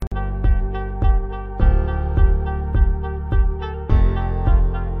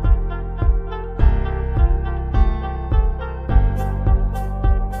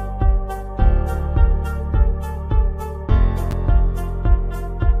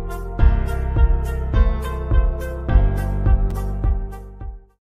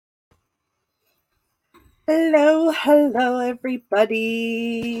Hello, everybody.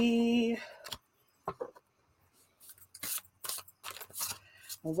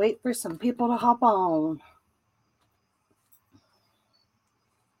 I'll wait for some people to hop on.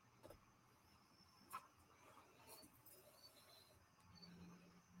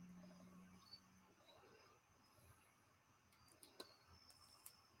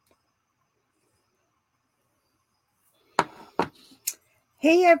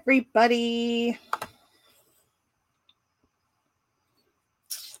 Hey, everybody.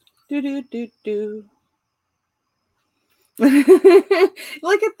 Do. Look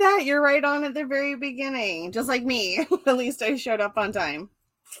at that. You're right on at the very beginning, just like me. At least I showed up on time.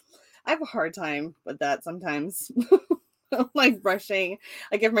 I have a hard time with that sometimes. Like rushing.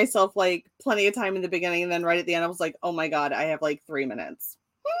 I give myself like plenty of time in the beginning, and then right at the end, I was like, oh my God, I have like 3 minutes.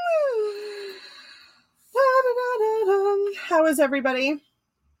 How is everybody?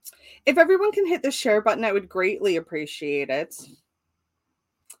 If everyone can hit the share button, I would greatly appreciate it.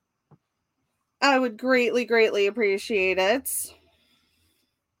 I would greatly appreciate it.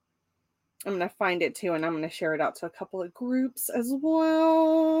 I'm going to find it too, and I'm going to share it out to a couple of groups as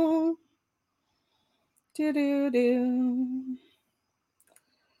well. You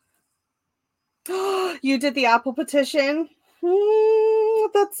did the Apple petition?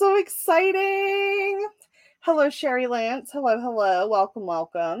 That's so exciting. Hello, Sherry Lance. Hello. Welcome.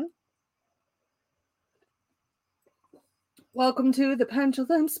 Welcome to the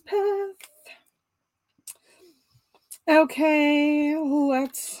Pendulum's Path. Okay,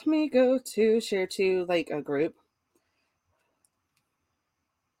 let me go to share to like a group.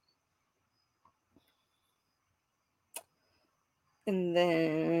 And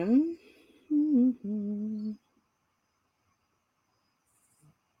then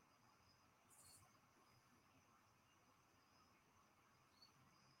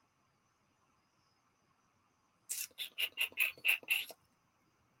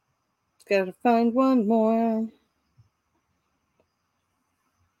gotta find one more.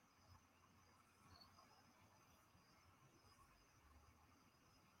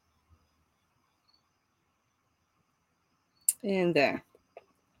 And there.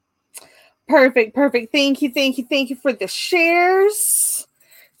 Perfect. Thank you for the shares.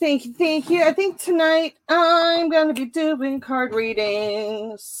 Thank you. I think tonight I'm gonna be doing card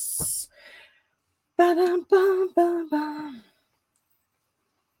readings. Ba-dum-bum-bum-bum.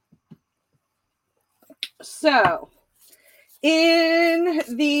 So, in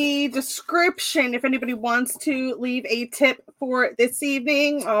the description, if anybody wants to leave a tip for this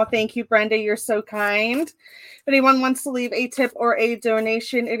evening, oh, thank you, Brenda. You're so kind. If anyone wants to leave a tip or a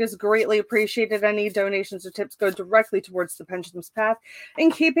donation, it is greatly appreciated. Any donations or tips go directly towards the Pendulum's Path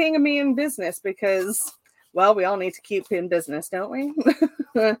and keeping me in business because, well, we all need to keep in business, don't we?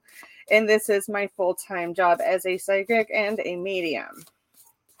 And this is my full-time job as a psychic and a medium.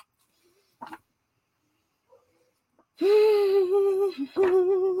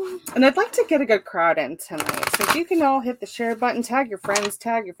 And I'd like to get a good crowd in tonight. So if you can all hit the share button, tag your friends,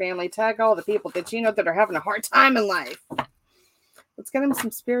 tag your family, tag all the people that you know that are having a hard time in life. Let's get them some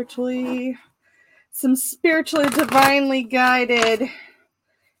spiritually divinely guided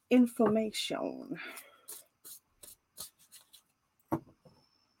information.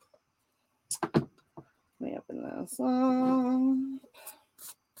 Let me open this up.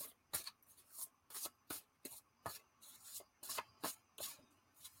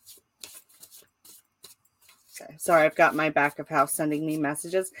 Okay, sorry, I've got my back of house sending me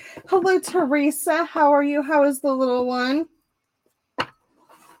messages. Hello, Teresa. How are you? How is the little one?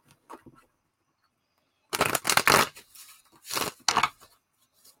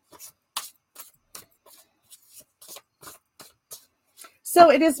 So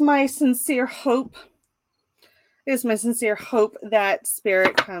it is my sincere hope. It is my sincere hope that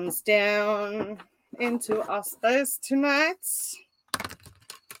Spirit comes down into us tonight.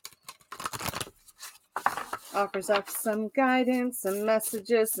 Offers up some guidance, some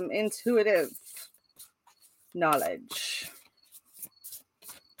messages, some intuitive knowledge.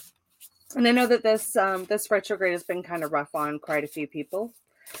 And I know that this retrograde has been kind of rough on quite a few people.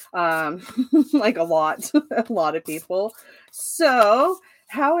 Like a lot of people. So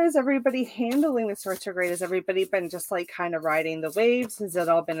how is everybody handling this retrograde? Has everybody been just like kind of riding the waves? Has it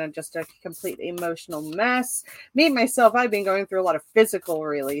all been just a complete emotional mess? Me, myself, I've been going through a lot of physical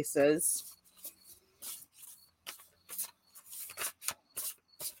releases.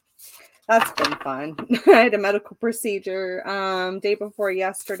 That's been fun. I had a medical procedure day before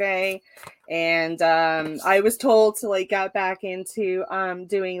yesterday, and I was told to like get back into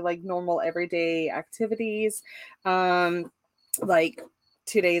doing like normal everyday activities, like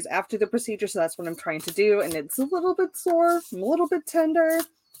 2 days after the procedure. So that's what I'm trying to do. And it's a little bit sore. I'm a little bit tender.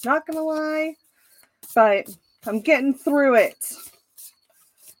 Not going to lie. But I'm getting through it.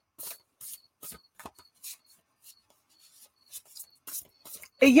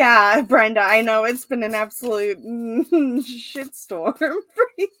 Yeah, Brenda, I know it's been an absolute shitstorm for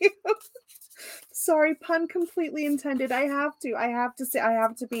you. Sorry, pun completely intended. I have to.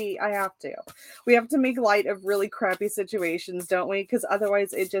 We have to make light of really crappy situations, don't we? Because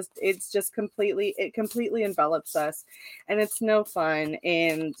otherwise it completely envelops us, and it's no fun,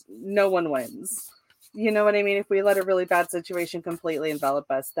 and no one wins. You know what I mean? If we let a really bad situation completely envelop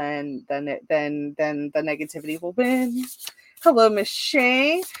us, then the negativity will win. Hello, Miss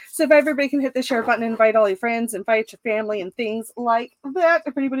Shay. So if everybody can hit the share button, invite all your friends, invite your family, and things like that.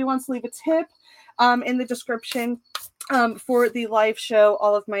 If anybody wants to leave a tip, in the description for the live show,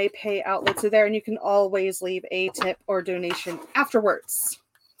 all of my pay outlets are there, and you can always leave a tip or donation afterwards,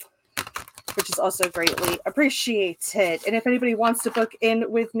 which is also greatly appreciated. And if anybody wants to book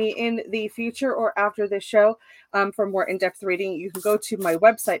in with me in the future or after this show for more in-depth reading, you can go to my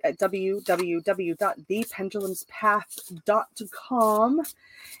website at www.thependulumspath.com,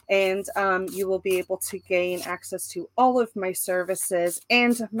 and you will be able to gain access to all of my services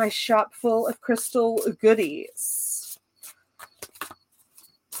and my shop full of crystal goodies.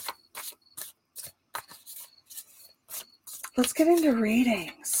 Let's get into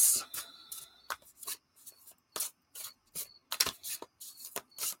readings.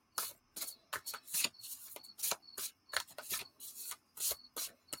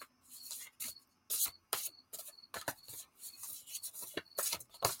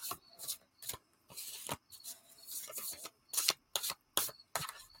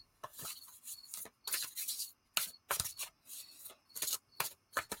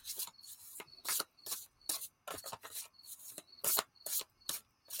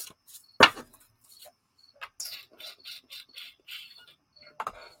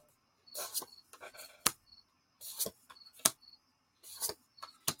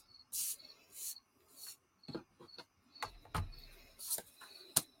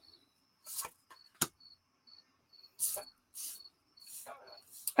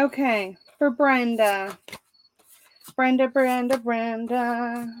 Okay, for Brenda. Brenda.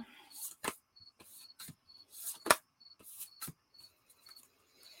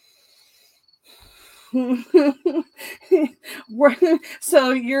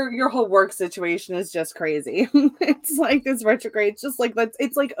 So your whole work situation is just crazy. It's like this retrograde. It's just like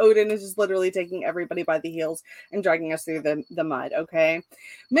it's like Odin is just literally taking everybody by the heels and dragging us through the mud. Okay,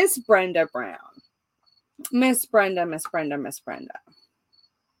 Miss Brenda Brown. Miss Brenda.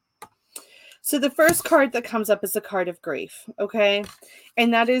 So the first card that comes up is the card of grief, okay?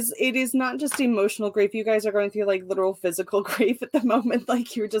 And it is not just emotional grief. You guys are going through like literal physical grief at the moment.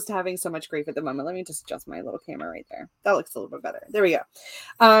 Like you're just having so much grief at the moment. Let me just adjust my little camera right there. That looks a little bit better. There we go.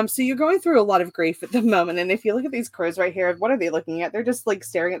 So you're going through a lot of grief at the moment. And if you look at these cards right here, what are they looking at? They're just like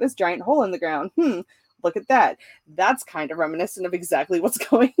staring at this giant hole in the ground. Look at that. That's kind of reminiscent of exactly what's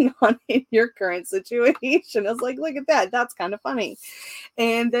going on in your current situation. I was like, look at that. That's kind of funny.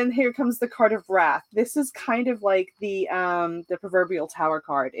 And then here comes the card of wrath. This is kind of like the proverbial tower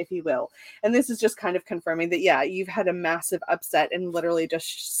card, if you will. And this is just kind of confirming that, yeah, you've had a massive upset and literally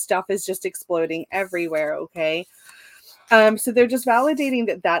just stuff is just exploding everywhere, okay? So they're just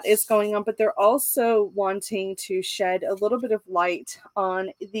validating that is going on, but they're also wanting to shed a little bit of light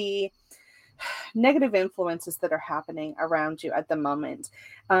on the negative influences that are happening around you at the moment.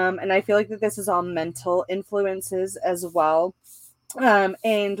 And I feel like that this is all mental influences as well.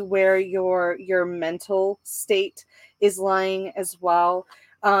 And where your mental state is lying as well.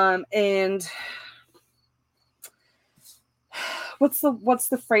 And what's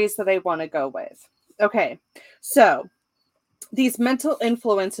the phrase that I want to go with? Okay, so these mental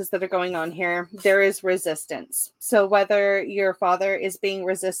influences that are going on here, there is resistance. So whether your father is being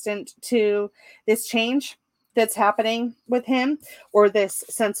resistant to this change that's happening with him or this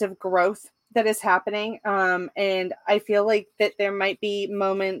sense of growth that is happening. And I feel like that there might be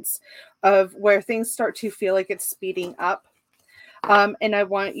moments of where things start to feel like it's speeding up. And I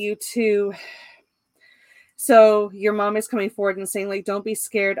want you to... So your mom is coming forward and saying, like, don't be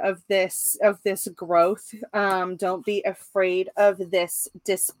scared of this growth. Don't be afraid of this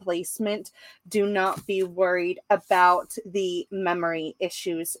displacement. Do not be worried about the memory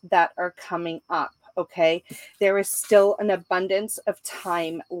issues that are coming up. Okay, there is still an abundance of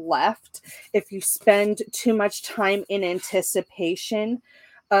time left. If you spend too much time in anticipation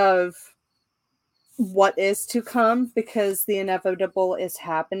of what is to come, because the inevitable is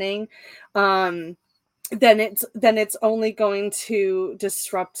happening, then it's only going to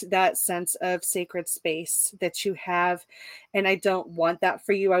disrupt that sense of sacred space that you have, and I don't want that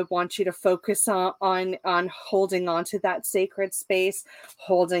for you. I want you to focus on holding on to that sacred space,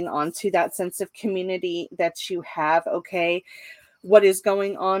 holding on to that sense of community that you have. Okay, what is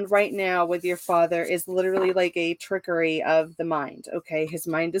going on right now with your father is literally like a trickery of the mind. Okay, his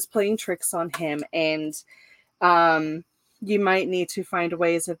mind is playing tricks on him, and um you might need to find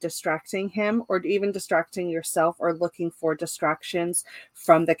ways of distracting him, or even distracting yourself, or looking for distractions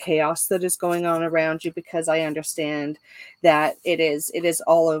from the chaos that is going on around you, because I understand that it is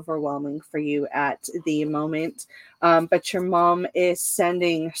all overwhelming for you at the moment. But your mom is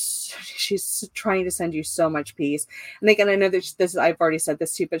she's trying to send you so much peace. And again, I know that this, I've already said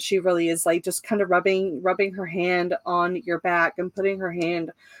this to you, but she really is like just kind of rubbing her hand on your back and putting her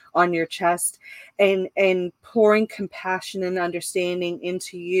hand on your chest, and pouring compassion and understanding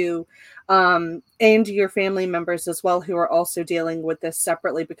into you, and your family members as well, who are also dealing with this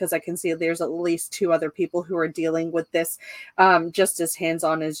separately, because I can see there's at least two other people who are dealing with this just as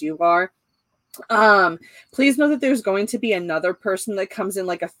hands-on as you are. Please know that there's going to be another person that comes in,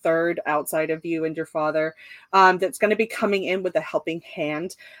 like a third outside of you and your father, that's going to be coming in with a helping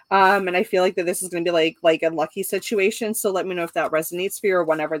hand. And I feel like that this is going to be like a lucky situation. So let me know if that resonates for you, or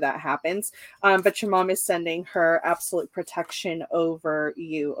whenever that happens. But your mom is sending her absolute protection over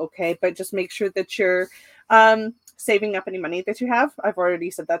you. Okay. But just make sure that you're, saving up any money that you have. I've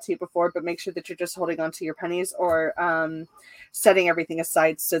already said that to you before, but make sure that you're just holding on to your pennies, or setting everything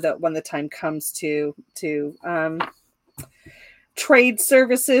aside, so that when the time comes to trade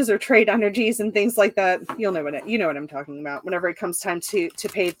services or trade energies and things like that, you know what I'm talking about. Whenever it comes time to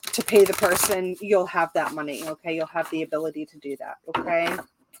pay the person, you'll have that money. Okay, you'll have the ability to do that. Okay.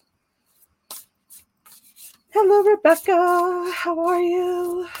 Hello, Rebecca. How are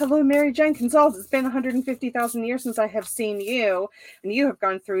you? Hello, Mary Jenkins. It's been 150,000 years since I have seen you, and you have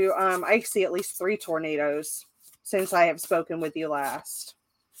gone through, I see at least 3 tornadoes since I have spoken with you last.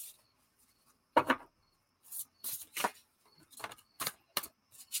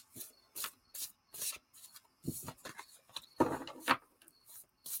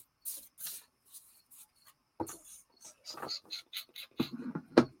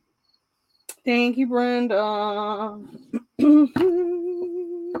 Thank you, Brenda.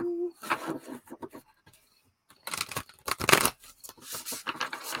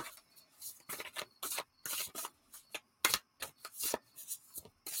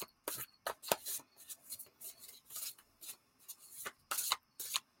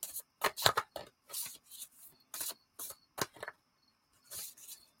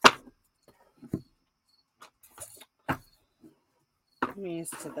 Let me use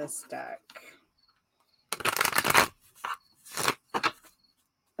to this deck.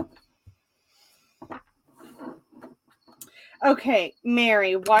 Okay,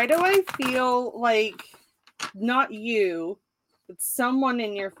 Mary, why do I feel like not you, but someone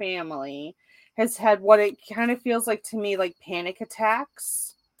in your family has had what it kind of feels like to me, like panic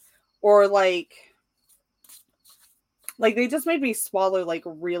attacks, or like they just made me swallow like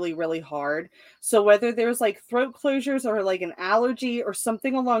really, really hard. So whether there's like throat closures, or like an allergy, or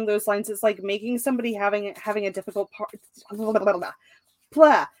something along those lines, it's like making somebody having a difficult part,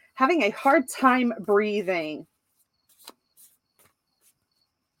 having a hard time breathing.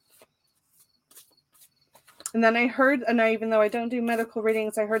 And then I heard, and even though I don't do medical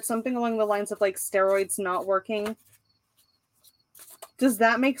readings, I heard something along the lines of like steroids not working. Does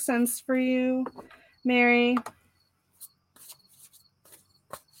that make sense for you, Mary?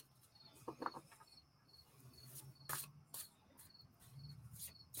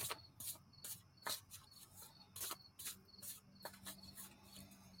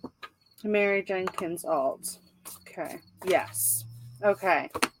 Mary Jenkins Alt. Okay. Yes. Okay.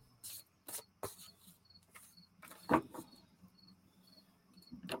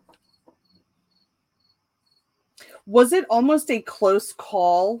 Was it almost a close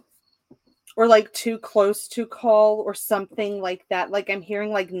call, or like too close to call, or something like that? Like I'm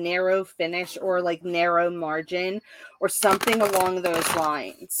hearing like narrow finish, or like narrow margin, or something along those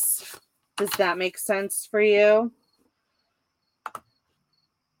lines. Does that make sense for you?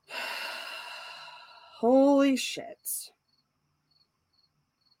 Holy shit.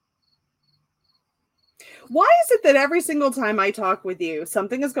 Why is it that every single time I talk with you,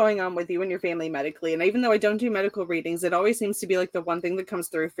 something is going on with you and your family medically? And even though I don't do medical readings, it always seems to be like the one thing that comes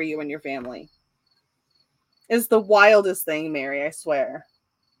through for you and your family. It's the wildest thing, Mary, I swear.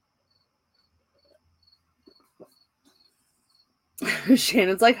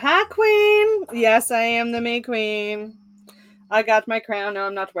 Shannon's like, hi, queen. Yes, I am the May queen. I got my crown. No,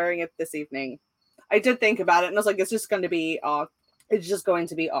 I'm not wearing it this evening. I did think about it, and I was like, it's just going to be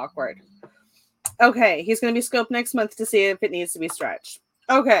awkward. Okay, he's going to be scoped next month to see if it needs to be stretched.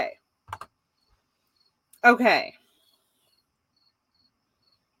 Okay.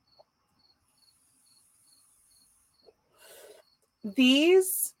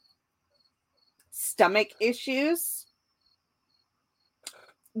 These stomach issues,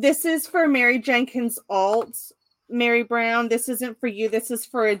 this is for Mary Jenkins Alt, Mary Brown. This isn't for you. This is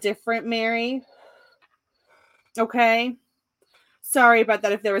for a different Mary. Okay. Sorry about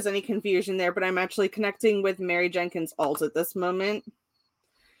that if there was any confusion there, but I'm actually connecting with Mary Jenkins Alt at this moment.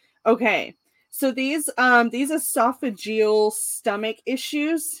 Okay. So these esophageal stomach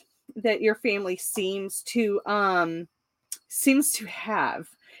issues that your family seems to have.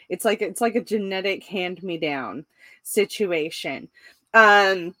 It's like a genetic hand-me-down situation.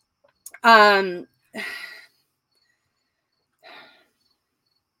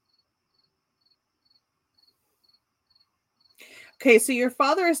 Okay, so your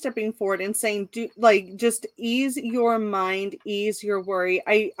father is stepping forward and saying, just ease your mind, ease your worry.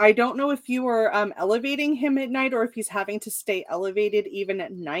 I don't know if you are elevating him at night or if he's having to stay elevated even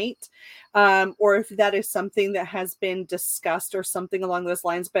at night, or if that is something that has been discussed or something along those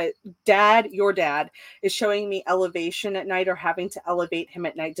lines. But your dad is showing me elevation at night or having to elevate him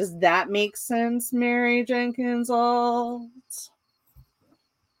at night. Does that make sense, Mary Jenkins Alt?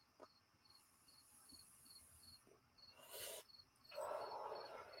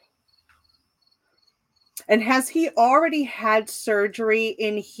 And has he already had surgery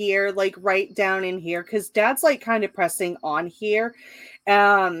in here, like right down in here? Because dad's like kind of pressing on here.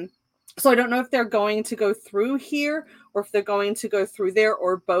 So I don't know if they're going to go through here or if they're going to go through there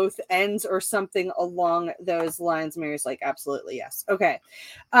or both ends or something along those lines. Mary's like, absolutely, yes. Okay.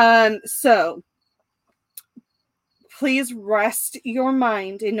 So please rest your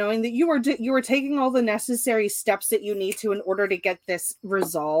mind in knowing that you are taking all the necessary steps that you need to in order to get this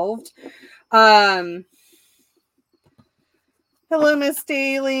resolved. Hello, Miss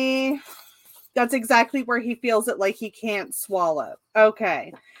Daly. That's exactly where he feels it like he can't swallow.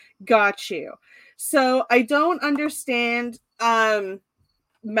 Okay. Got you. So I don't understand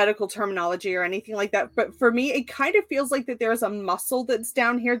medical terminology or anything like that, but for me, it kind of feels like that there's a muscle that's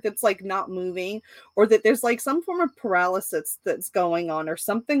down here that's like not moving, or that there's like some form of paralysis that's going on or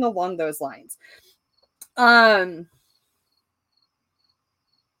something along those lines.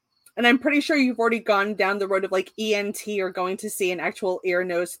 And I'm pretty sure you've already gone down the road of like ENT or going to see an actual ear,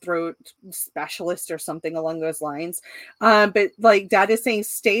 nose, throat specialist or something along those lines. But like dad is saying,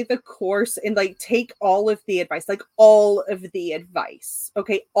 stay the course and like take all of the advice, like all of the advice.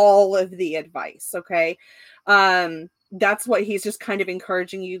 Okay. All of the advice. Okay. That's what he's just kind of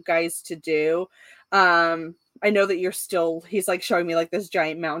encouraging you guys to do. I know that he's like showing me like this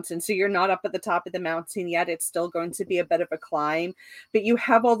giant mountain. So you're not up at the top of the mountain yet. It's still going to be a bit of a climb, but you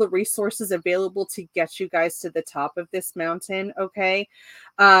have all the resources available to get you guys to the top of this mountain. Okay.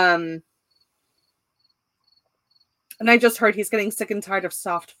 And I just heard he's getting sick and tired of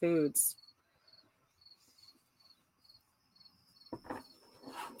soft foods.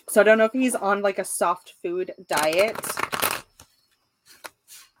 So I don't know if he's on like a soft food diet.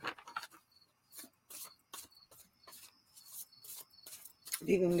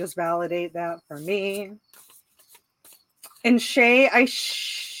 You can just validate that for me. And Shay, I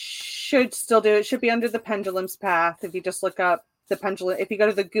should still do it. Should be under the pendulum's path. If you just look up the pendulum, if you go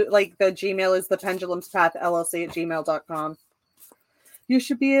to the Gmail is the pendulum's path LLC@gmail.com. You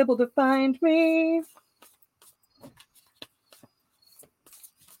should be able to find me.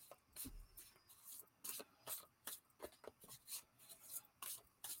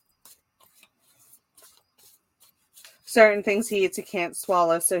 Certain things he eats he can't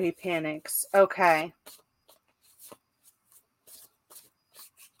swallow, so he panics. Okay.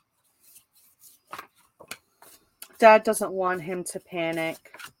 Dad doesn't want him to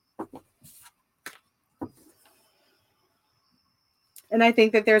panic. And I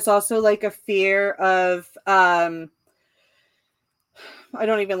think that there's also like a fear of I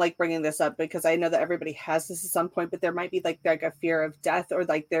don't even like bringing this up because I know that everybody has this at some point, but there might be like a fear of death, or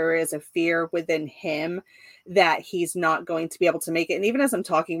like there is a fear within him that he's not going to be able to make it. And even as I'm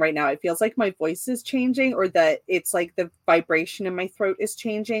talking right now, it feels like my voice is changing, or that it's like the vibration in my throat is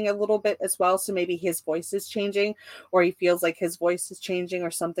changing a little bit as well. So maybe his voice is changing, or he feels like his voice is changing,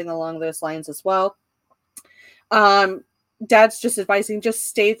 or something along those lines as well. Dad's just advising, just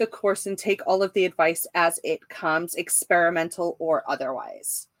stay the course and take all of the advice as it comes, experimental or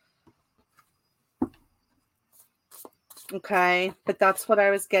otherwise. Okay, but that's what I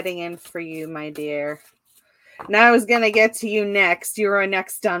was getting in for you, my dear. Now I was going to get to you next. You were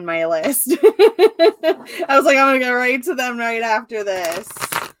next on my list. I was like, I'm going to go right to them right after this.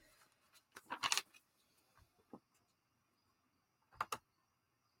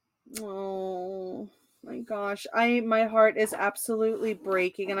 Oh my gosh. My heart is absolutely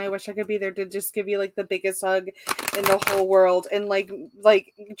breaking, and I wish I could be there to just give you like the biggest hug in the whole world and like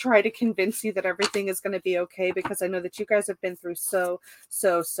try to convince you that everything is going to be okay, because I know that you guys have been through so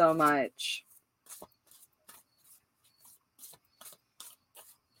much.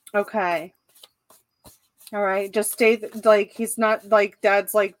 Okay. All right. Just stay like, he's not like,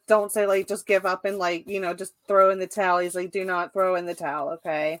 dad's like, don't say like just give up and like, you know, just throw in the towel. He's like, do not throw in the towel,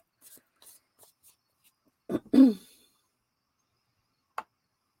 okay?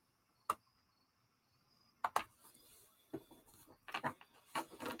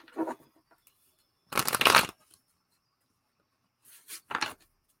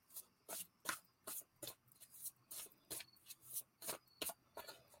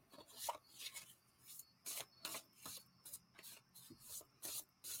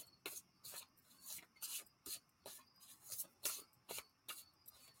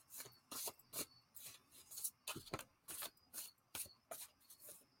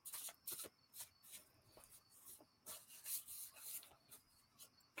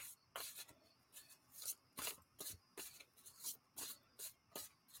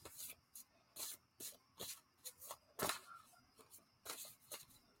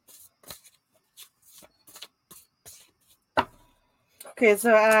 Okay,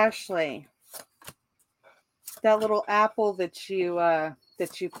 so Ashley, that little apple that you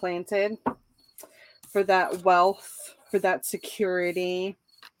planted for that wealth, for that security,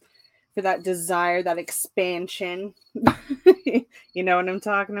 for that desire, that expansion. You know what I'm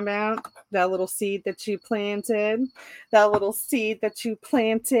talking about? That little seed that you planted. That little seed that you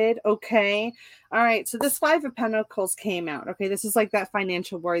planted. Okay. All right. So this Five of Pentacles came out. Okay. This is like that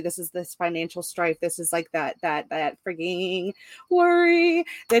financial worry. This is this financial strife. This is like that frigging worry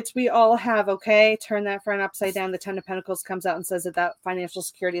that we all have. Okay. Turn that friend upside down. The Ten of Pentacles comes out and says that financial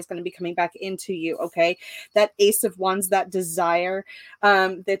security is going to be coming back into you. Okay. That Ace of Wands, that desire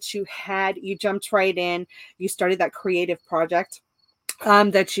that you had, you jumped right in. You started that creative project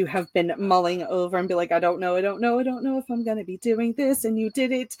that you have been mulling over and be like, I don't know if I'm going to be doing this. And you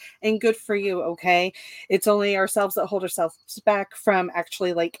did it, and good for you. Okay. It's only ourselves that hold ourselves back from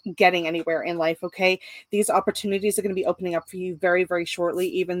actually like getting anywhere in life. Okay. These opportunities are going to be opening up for you very, very shortly,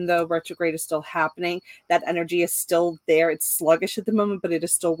 even though retrograde is still happening. That energy is still there. It's sluggish at the moment, but it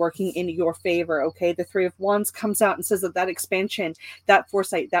is still working in your favor. Okay. The Three of Wands comes out and says that expansion, that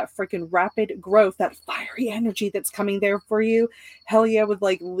foresight, that freaking rapid growth, that fiery energy that's coming there for you. Hell yeah, with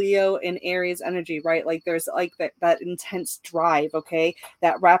like Leo and Aries energy, right? Like there's like that intense drive, okay?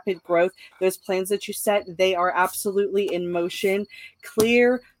 That rapid growth, those plans that you set, they are absolutely in motion.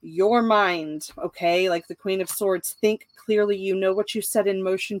 Clear your mind, okay? Like the Queen of Swords, think clearly. You know what you set in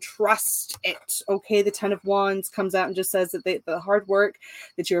motion, trust it, okay? The Ten of Wands comes out and just says that the hard work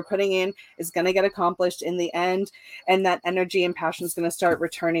that you're putting in is going to get accomplished in the end, and that energy and passion is going to start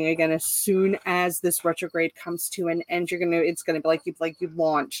returning again as soon as this retrograde comes to an end. It's going to be like you've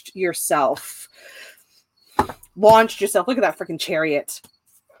launched yourself. Look at that freaking chariot.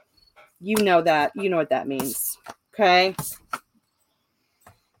 You know what that means. Okay.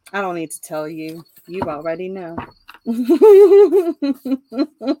 I don't need to tell you. You already know.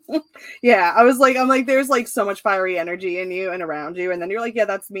 Yeah, I'm like, there's like so much fiery energy in you and around you. And then you're like, yeah,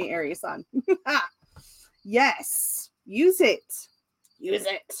 that's me, Aries sun. Yes. Use it.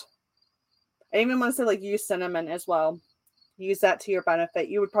 I even want to say like use cinnamon as well. Use that to your benefit.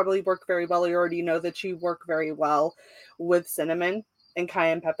 You would probably work very well. You already know that you work very well with cinnamon and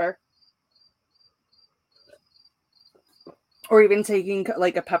cayenne pepper. Or even taking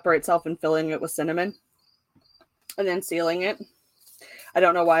like a pepper itself and filling it with cinnamon and then sealing it. I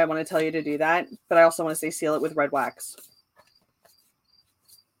don't know why I want to tell you to do that, but I also want to say seal it with red wax.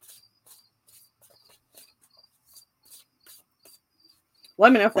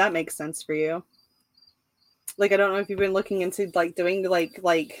 Let me know if that makes sense for you. Like, I don't know if you've been looking into like doing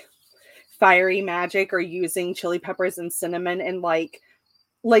like fiery magic or using chili peppers and cinnamon and like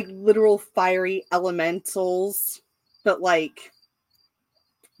literal fiery elementals, but like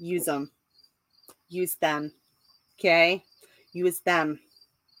use them. Okay? Use them.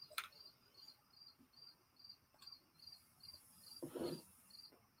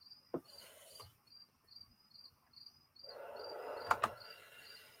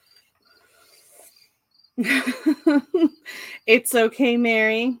 It's okay,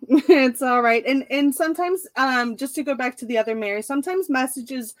 Mary. It's all right. And sometimes, just to go back to the other Mary, sometimes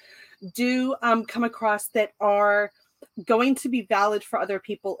messages do come across that are going to be valid for other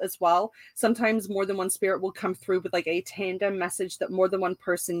people as well. Sometimes more than one spirit will come through with like a tandem message that more than one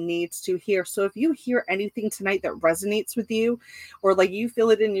person needs to hear. So if you hear anything tonight that resonates with you, or like you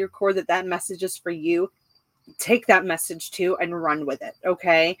feel it in your core that that message is for you, take that message too and run with it.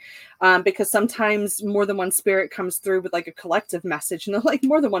 Okay. Because sometimes more than one spirit comes through with like a collective message, and they're like,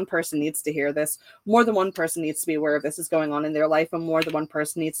 more than one person needs to hear this. More than one person needs to be aware of this is going on in their life, and more than one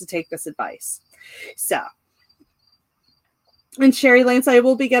person needs to take this advice. So, and Sherry Lance, I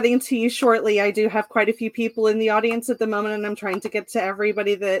will be getting to you shortly. I do have quite a few people in the audience at the moment, and I'm trying to get to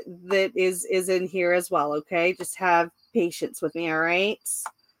everybody that is in here as well. Okay. Just have patience with me. All right.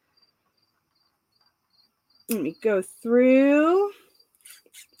 Let me go through.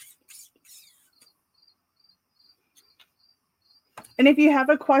 And if you have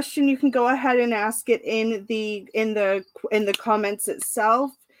a question, you can go ahead and ask it in the comments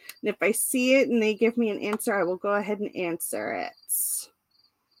itself. And if I see it and they give me an answer, I will go ahead and answer it.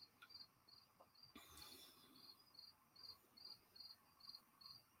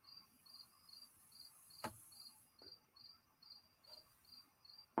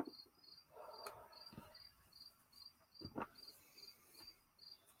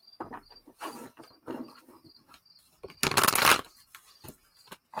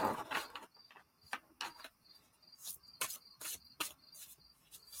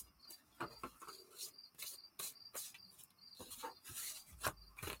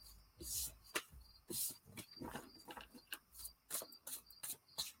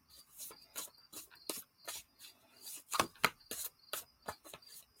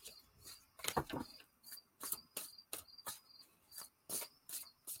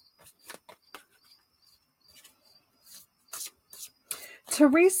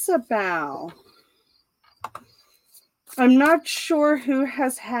 Teresa Bow. I'm not sure who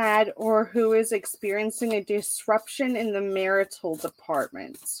has had or who is experiencing a disruption in the marital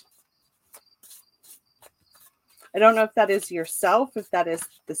department. I don't know if that is yourself, if that is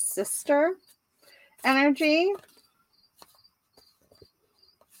the sister energy.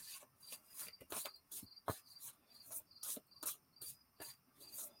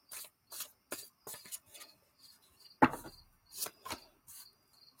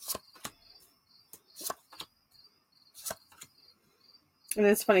 And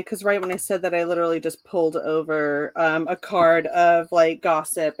it's funny because right when I said that, I literally just pulled over a card of like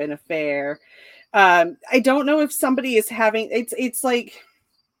gossip and affair. I don't know if somebody is having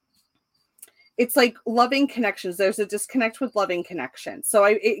it's like loving connections. There's a disconnect with loving connections. So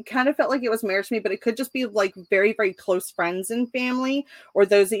it kind of felt like it was marriage to me, but it could just be like very, very close friends and family, or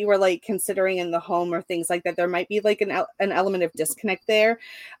those that you were like considering in the home or things like that. There might be like an element of disconnect there.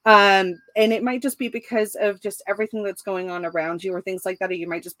 And it might just be because of just everything that's going on around you or things like that, or you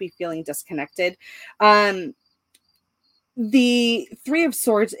might just be feeling disconnected. The Three of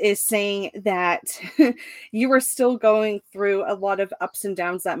Swords is saying that you are still going through a lot of ups and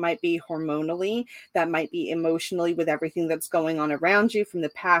downs that might be hormonally, that might be emotionally, with everything that's going on around you from the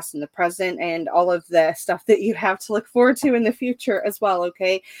past and the present and all of the stuff that you have to look forward to in the future as well.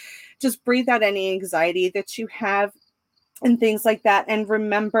 Okay. Just breathe out any anxiety that you have and things like that. And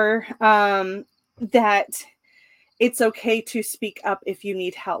remember that it's okay to speak up if you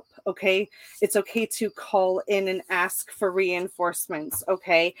need help. Okay. It's okay to call in and ask for reinforcements.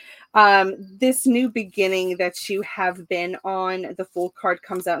 Okay. This new beginning that you have been on, the Fool card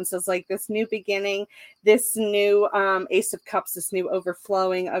comes out and says like this new beginning, this new Ace of Cups, this new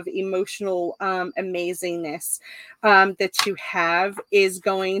overflowing of emotional amazingness that you have is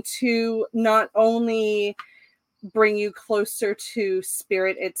going to not only bring you closer to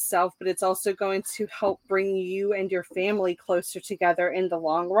spirit itself, but it's also going to help bring you and your family closer together in the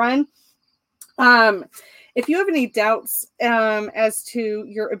long run. If you have any doubts as to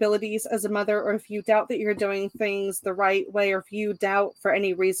your abilities as a mother, or if you doubt that you're doing things the right way, or if you doubt for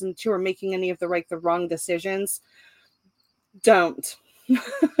any reason that you are making any of the wrong decisions, don't.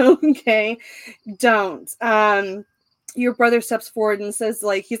 Okay, don't. Your brother steps forward and says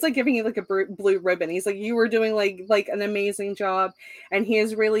like he's like giving you like a blue ribbon. He's like, you were doing like an amazing job, and he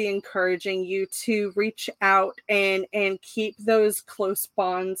is really encouraging you to reach out and keep those close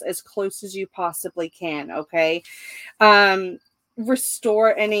bonds as close as you possibly can. Okay.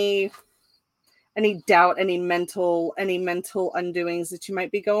 Restore any doubt, any mental undoings that you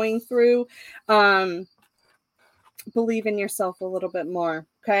might be going through. Believe in yourself a little bit more.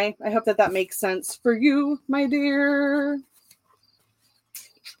 Okay. I hope that makes sense for you, my dear.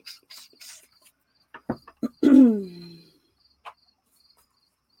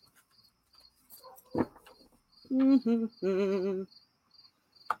 I'm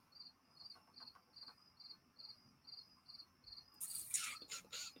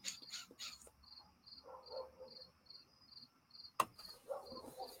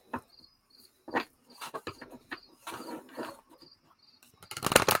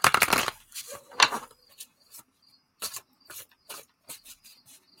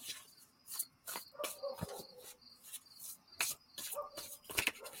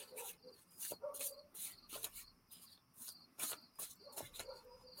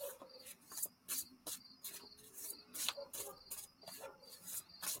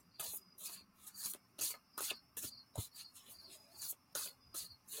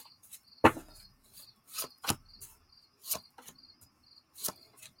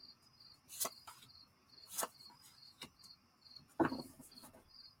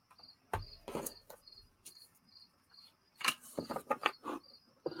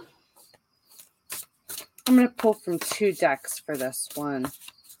going to pull from 2 decks for this one.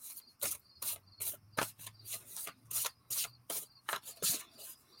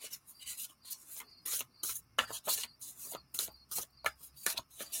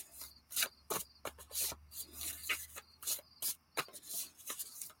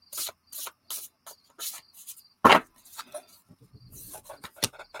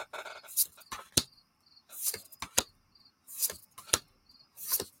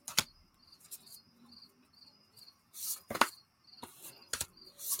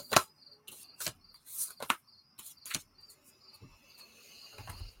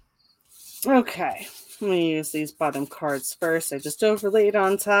 Okay, I'm going to use these bottom cards first. I just overlaid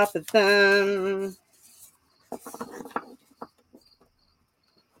on top of them.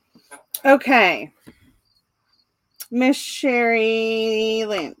 Okay. Miss Sherry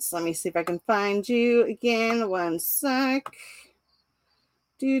Lance. Let me see if I can find you again. One sec.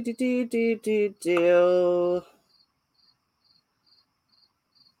 Let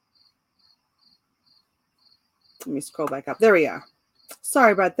me scroll back up. There we are.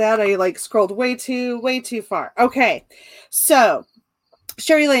 Sorry about that. I scrolled way too far. Okay. So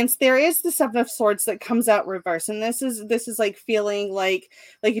Sherry Lance, there is the 7 of Swords that comes out reverse, and this is like feeling like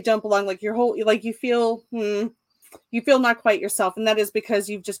you don't belong, like your whole, like you feel not quite yourself, and that is because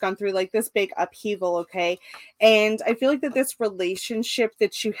you've just gone through like this big upheaval. Okay, and I feel like that this relationship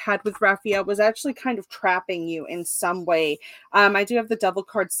that you had with Raphael was actually kind of trapping you in some way. I do have the Devil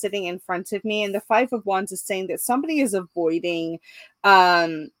card sitting in front of me, and the 5 of Wands is saying that somebody is avoiding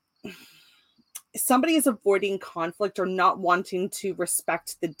conflict or not wanting to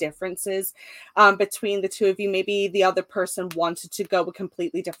respect the differences between the two of you. Maybe the other person wanted to go a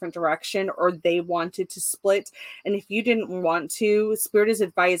completely different direction, or they wanted to split. And if you didn't want to, Spirit is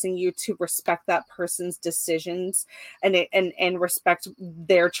advising you to respect that person's decisions and respect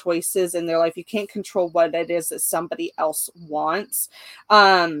their choices in their life. You can't control what it is that somebody else wants.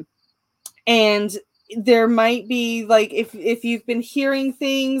 And there might be, like, if you've been hearing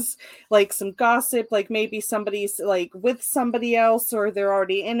things like some gossip, like maybe somebody's like with somebody else, or they're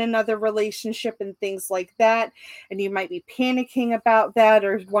already in another relationship and things like that, and you might be panicking about that,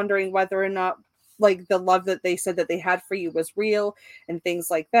 or wondering whether or not like the love that they said that they had for you was real and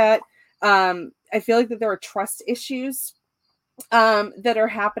things like that. I feel like that there are trust issues that are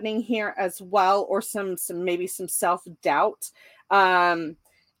happening here as well, or some maybe some self-doubt.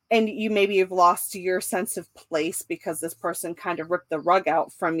 And you maybe have lost your sense of place because this person kind of ripped the rug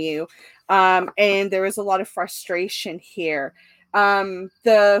out from you. And there is a lot of frustration here.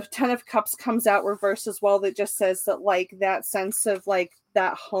 The 10 of Cups comes out reverse as well. That just says that like that sense of like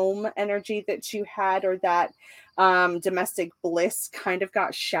that home energy that you had, or that domestic bliss kind of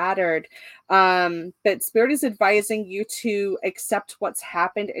got shattered. But Spirit is advising you to accept what's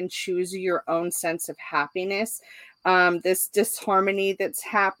happened and choose your own sense of happiness. This disharmony that's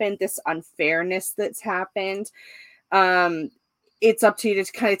happened, this unfairness that's happened. It's up to you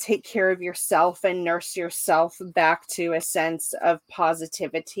to kind of take care of yourself and nurse yourself back to a sense of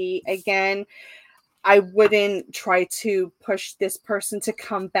positivity again. I wouldn't try to push this person to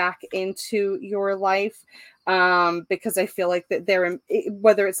come back into your life, because I feel like that they're,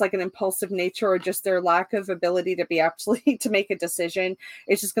 whether it's like an impulsive nature or just their lack of ability to be actually to make a decision,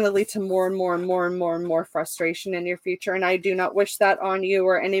 it's just going to lead to more and more and more and more and more frustration in your future. And I do not wish that on you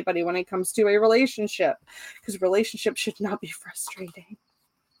or anybody when it comes to a relationship, because relationships should not be frustrating,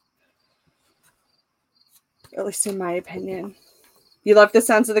 at least in my opinion. You love the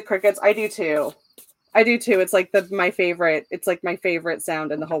sounds of the crickets. I do too. It's like my favorite. It's like my favorite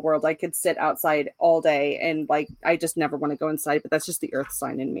sound in the whole world. I could sit outside all day and like I just never want to go inside, but that's just the earth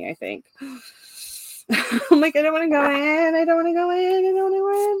sign in me, I think. I'm like, I don't want to go in. I don't want to go in. I don't want to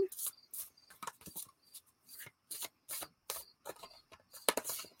go in.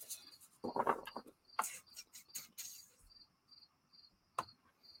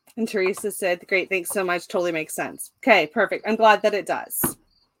 And Teresa said, great, thanks so much. Totally makes sense. Okay, perfect. I'm glad that it does.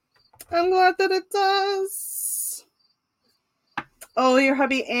 I'm glad that it does. Oh, your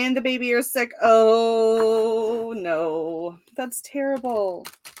hubby and the baby are sick. Oh, no. That's terrible.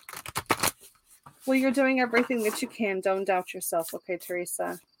 Well, you're doing everything that you can. Don't doubt yourself. Okay,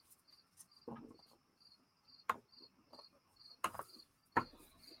 Teresa.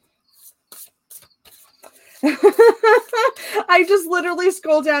 I just literally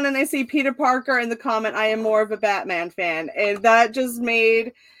scroll down and I see Peter Parker in the comment, I am more of a Batman fan. And that just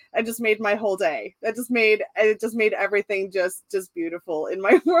made my whole day. It just made everything just beautiful in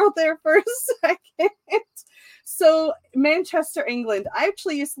my world there for a second. So Manchester, England. I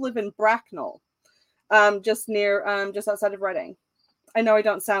actually used to live in Bracknell, just outside of Reading. I know I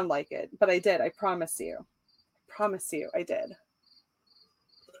don't sound like it, but I did. I promise you. I did.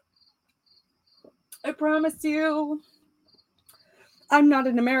 I promise you. I'm not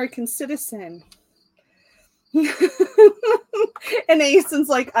an American citizen. And Aeson's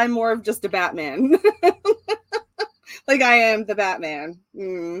like, I'm more of just a Batman. Like, I am the Batman.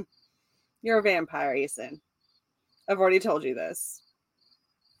 You're a vampire, Aeson. I've already told you this.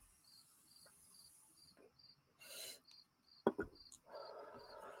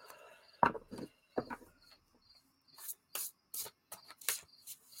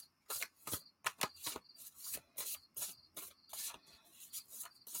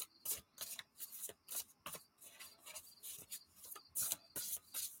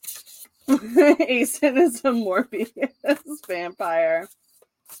 Aeson is a Morbius vampire.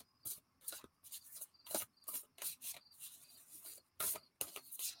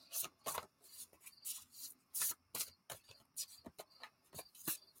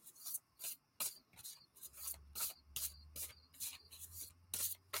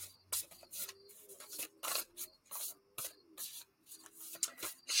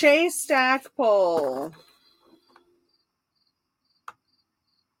 Shay Stackpole.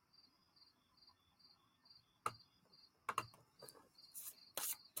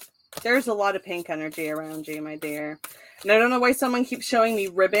 There's a lot of pink energy around you, my dear. And I don't know why someone keeps showing me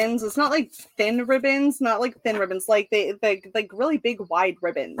ribbons. It's not like thin ribbons, like they like really big wide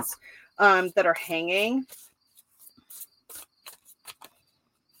ribbons that are hanging.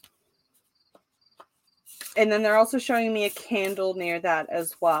 And then they're also showing me a candle near that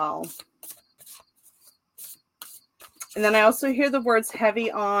as well. And then I also hear the words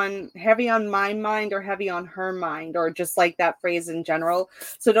heavy on my mind or heavy on her mind, or just like that phrase in general.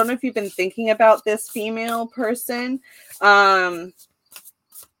 So I don't know if you've been thinking about this female person. And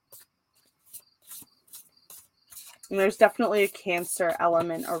there's definitely a Cancer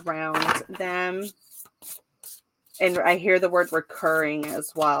element around them. And I hear the word recurring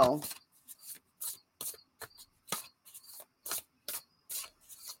as well.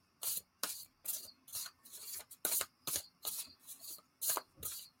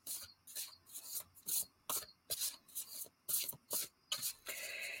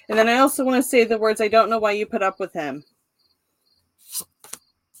 And then I also want to say the words, I don't know why you put up with him.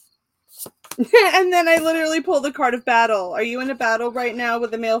 And then I literally pull the card of battle. Are you in a battle right now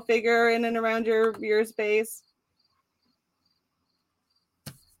with a male figure in and around your space?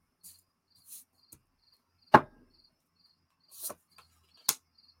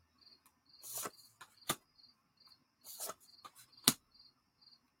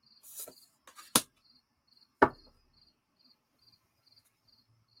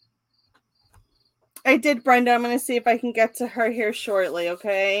 I did, Brenda. I'm going to see if I can get to her here shortly,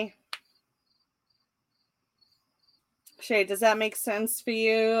 okay? Shay, does that make sense for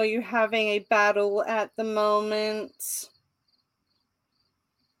you? Are you having a battle at the moment?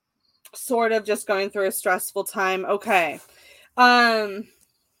 Sort of just going through a stressful time. Okay.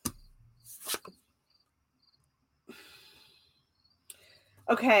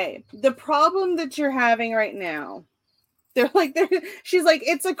 Okay. The problem that you're having right now, she's like,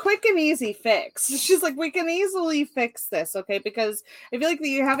 it's a quick and easy fix. She's like, we can easily fix this, okay? Because I feel like that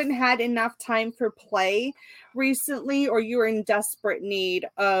you haven't had enough time for play recently, or you're in desperate need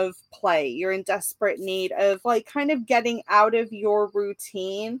of play. You're in desperate need of like kind of getting out of your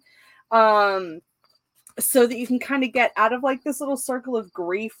routine. So that you can kind of get out of like this little circle of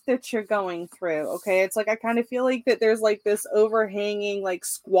grief that you're going through. Okay. It's like, I kind of feel like that there's like this overhanging, like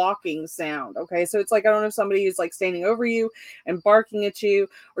squawking sound. Okay. So it's like, I don't know if somebody who's like standing over you and barking at you,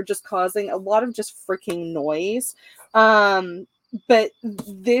 or just causing a lot of just freaking noise. But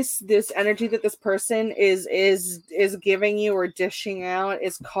this energy that this person is giving you or dishing out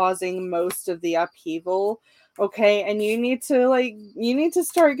is causing most of the upheaval Okay, and you need to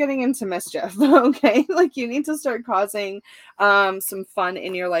start getting into mischief. Okay, like you need to start causing some fun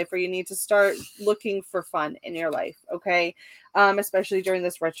in your life, or you need to start looking for fun in your life. Okay, especially during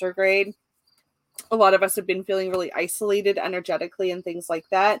this retrograde, a lot of us have been feeling really isolated energetically and things like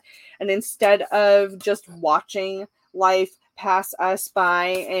that, and instead of just watching life pass us by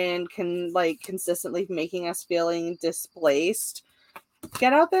and consistently making us feeling displaced,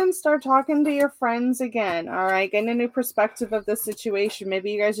 get out there and start talking to your friends again. All right, get a new perspective of the situation.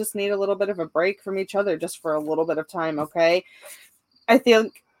 Maybe you guys just need a little bit of a break from each other just for a little bit of time. Okay, I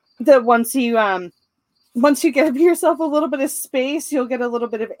think that once you give yourself a little bit of space, you'll get a little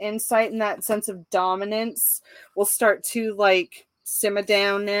bit of insight, and that sense of dominance will start to simmer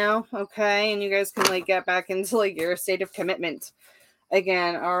down now. Okay, and you guys can get back into your state of commitment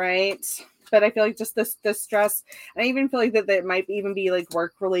again. All right, but I feel like just this stress, and I even feel like that might even be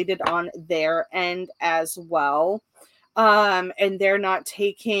work related on their end as well, and they're not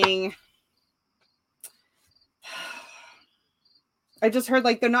taking I just heard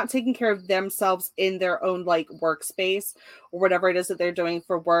they're not taking care of themselves in their own workspace or whatever it is that they're doing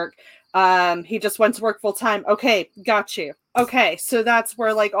for work. He just went to work full time. Okay, got you. Okay, so that's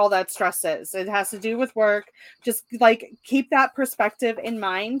where all that stress is. It has to do with work. Just keep that perspective in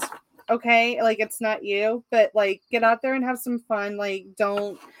mind. Okay, it's not you, but get out there and have some fun.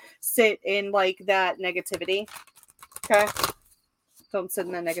 Don't sit in that negativity. Okay, don't sit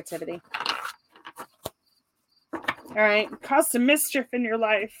in that negativity. All right, cause some mischief in your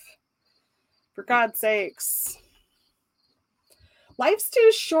life. For God's sakes. Life's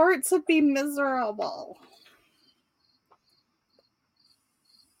too short to be miserable.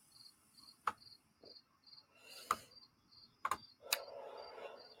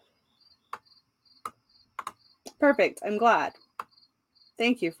 Perfect. I'm glad.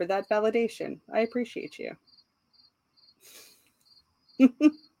 Thank you for that validation. I appreciate you.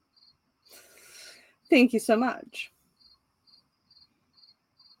 Thank you so much.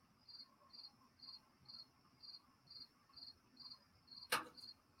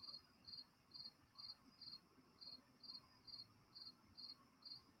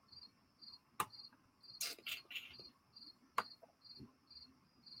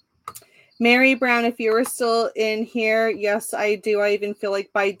 Mary Brown, if you were still in here, yes, I do. I even feel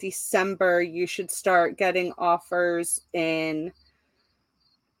like by December, you should start getting offers in.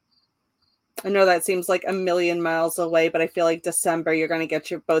 I know that seems like a million miles away, but I feel like December, you're going to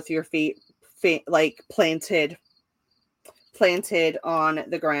get both your feet planted on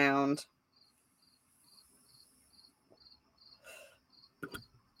the ground.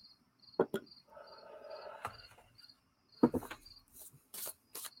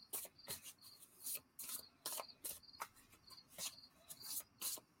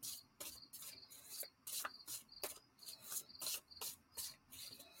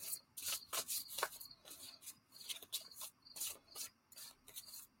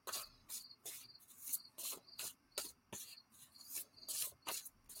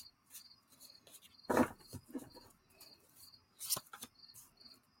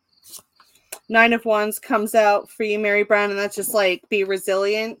 Nine of Wands comes out for you, Mary Brown, and that's just be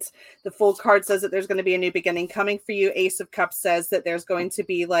resilient. The Fool card says that there's going to be a new beginning coming for you. Ace of Cups says that there's going to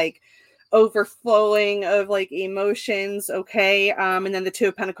be overflowing of emotions. Okay, and then the Two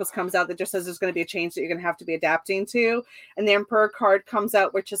of Pentacles comes out that just says there's going to be a change that you're going to have to be adapting to. And the Emperor card comes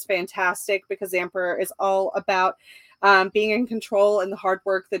out, which is fantastic because the Emperor is all about being in control, and the hard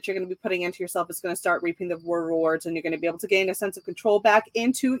work that you're going to be putting into yourself is going to start reaping the rewards, and you're going to be able to gain a sense of control back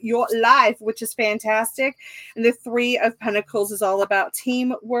into your life, which is fantastic. And the Three of Pentacles is all about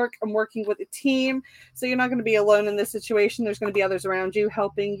teamwork and working with a team. So you're not going to be alone in this situation. There's going to be others around you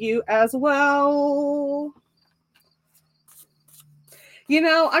helping you as well.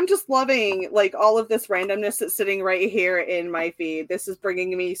 I'm just loving all of this randomness that's sitting right here in my feed. This is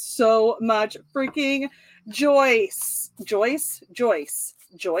bringing me so much freaking Joyce. Joyce?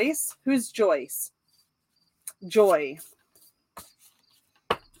 Who's Joyce? Joy.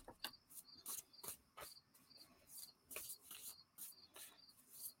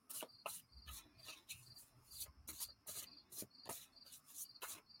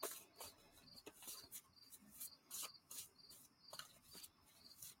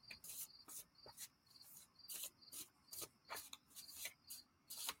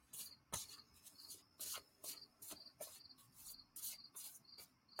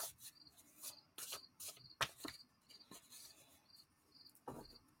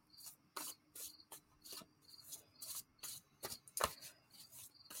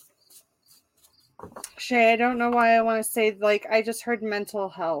 Shay, I don't know why I want to say I just heard mental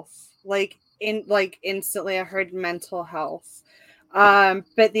health. instantly I heard mental health.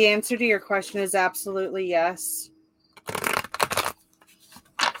 But the answer to your question is absolutely yes.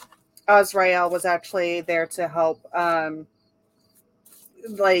 Azrael was actually there to help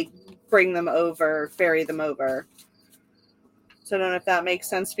bring them over, ferry them over. So I don't know if that makes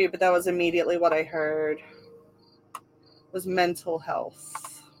sense for you, but that was immediately what I heard was mental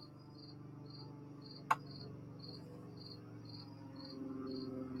health.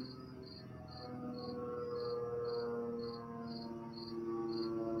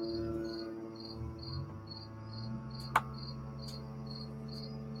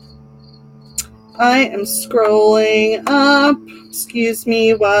 I am scrolling up. Excuse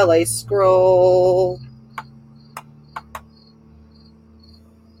me while I scroll.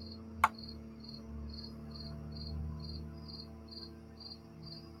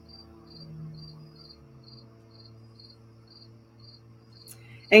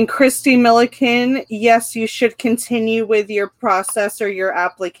 And Christy Milliken, yes, you should continue with your process or your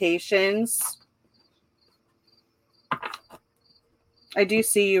applications. I do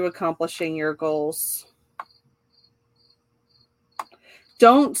see you accomplishing your goals.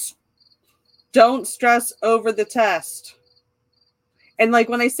 Don't stress over the test. And like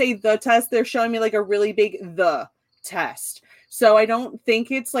when I say the test, they're showing me like a really big the test. So I don't think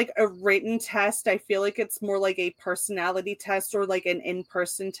it's like a written test. I feel like it's more like a personality test or like an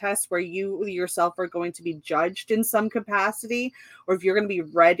in-person test where you yourself are going to be judged in some capacity, or if you're going to be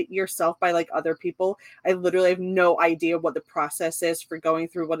read yourself by like other people. I literally have no idea what the process is for going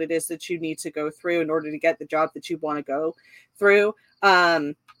through what it is that you need to go through in order to get the job that you want to go through. But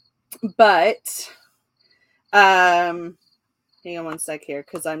hang on one sec here,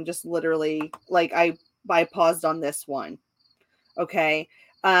 because I'm just literally like I paused on this one. Okay.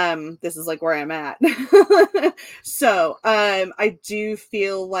 This is like where I'm at. So I do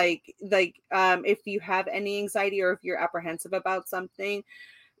feel like if you have any anxiety or if you're apprehensive about something,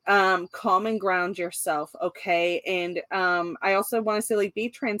 calm and ground yourself. Okay. And I also want to say, like, be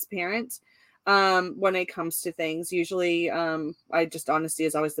transparent when it comes to things. Usually I just honesty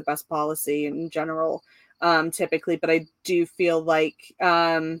is always the best policy in general. Typically, but I do feel like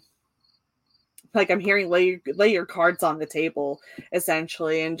I'm hearing lay your cards on the table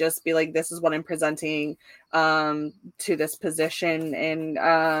essentially, and just be like, this is what I'm presenting to this position. And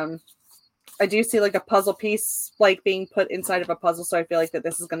I do see like a puzzle piece like being put inside of a puzzle, so I feel like that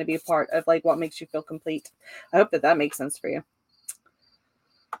this is going to be a part of like what makes you feel complete. I hope that makes sense for you.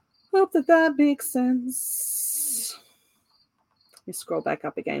 Hope that makes sense. Let me scroll back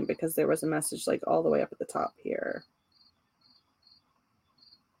up again because there was a message like all the way up at the top here.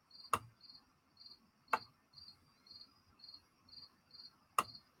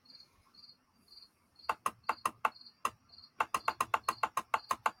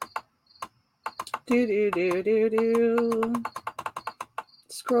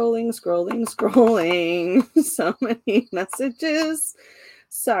 Scrolling. So many messages.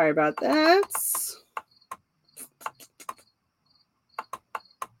 Sorry about that.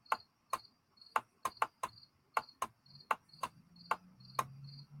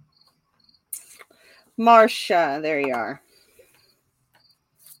 Marcia, there you are.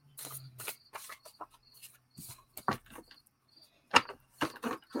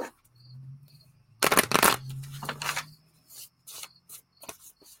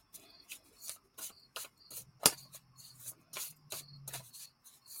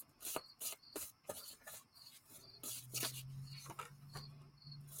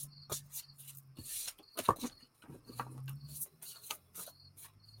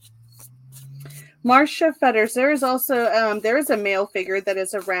 Marcia Fetters, there is also there is a male figure that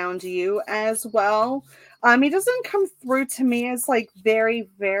is around you as well. He doesn't come through to me as like very,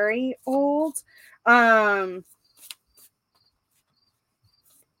 very old. I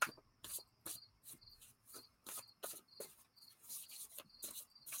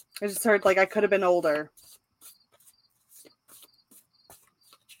just heard like I could have been older.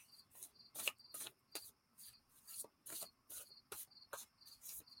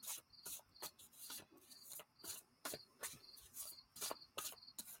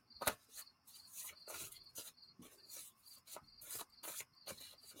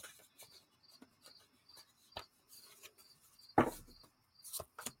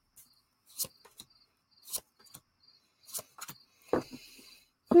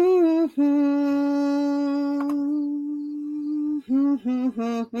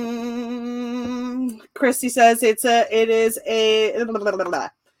 Christy says it is a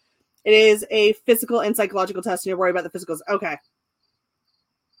physical and psychological test, and you're worried about the physicals. Okay.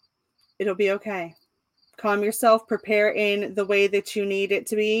 It'll be okay. Calm yourself, prepare in the way that you need it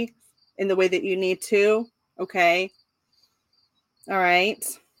to be. in the way that you need to. Okay. All right.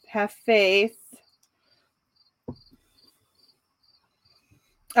 Have faith.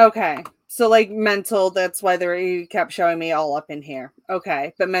 Okay. So like mental, that's why he kept showing me all up in here.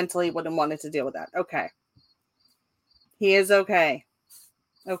 Okay. But mentally wouldn't want to deal with that. Okay. He is okay.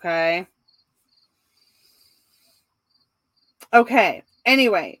 Okay. Okay.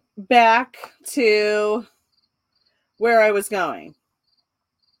 Anyway, back to where I was going.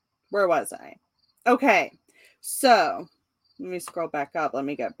 Where was I? Okay. So let me scroll back up. Let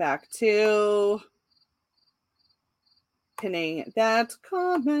me get back to pinning that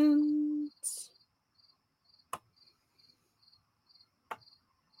comment.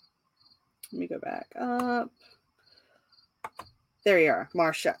 Let me go back up. There you are,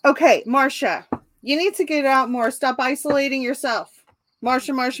 Marcia. Okay, Marcia, you need to get out more. Stop isolating yourself.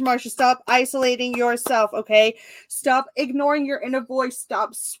 Marcia, stop isolating yourself, okay? Stop ignoring your inner voice.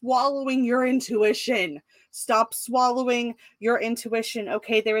 Stop swallowing your intuition. Stop swallowing your intuition,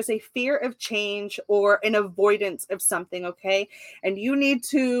 okay? There is a fear of change or an avoidance of something, okay? And you need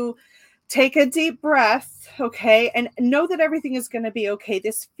to take a deep breath, okay? And know that everything is going to be okay.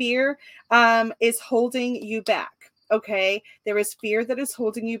 This fear is holding you back. Okay, there is fear that is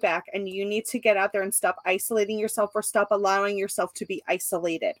holding you back, and you need to get out there and stop isolating yourself or stop allowing yourself to be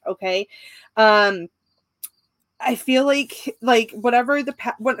isolated. Okay. I feel like whatever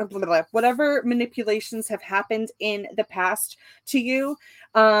whatever manipulations have happened in the past to you,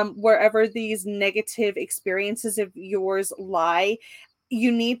 wherever these negative experiences of yours lie, you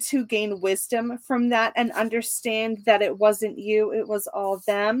need to gain wisdom from that and understand that it wasn't you, it was all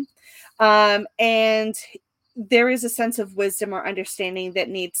them. And there is a sense of wisdom or understanding that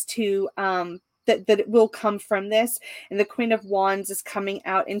needs to that it will come from this. And the Queen of Wands is coming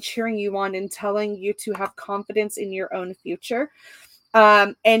out and cheering you on and telling you to have confidence in your own future,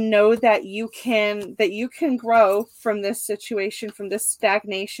 and know that you can grow from this situation, from this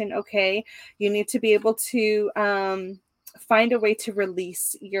stagnation. Okay, you need to be able to find a way to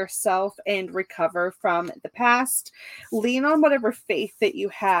release yourself and recover from the past. Lean on whatever faith that you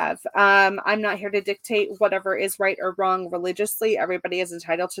have. I'm not here to dictate whatever is right or wrong religiously. Everybody is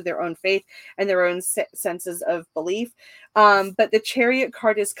entitled to their own faith and their own senses of belief. But the Chariot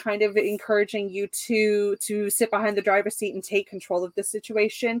card is kind of encouraging you to sit behind the driver's seat and take control of the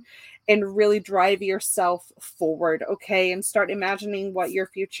situation and really drive yourself forward, okay? And start imagining what your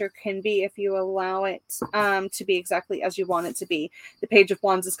future can be if you allow it to be exactly as you want it to be. The Page of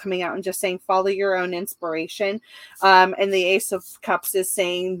Wands is coming out and just saying, follow your own inspiration. And the Ace of Cups is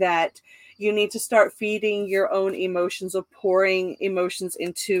saying that you need to start feeding your own emotions or pouring emotions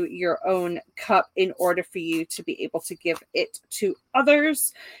into your own cup in order for you to be able to give it to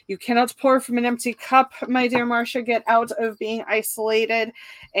others. You cannot pour from an empty cup, my dear Marcia. Get out of being isolated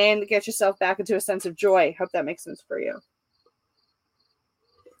and get yourself back into a sense of joy. Hope that makes sense for you.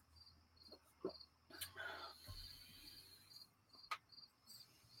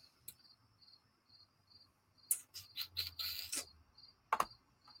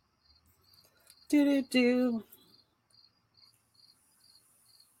 Do.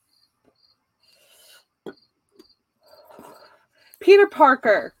 Peter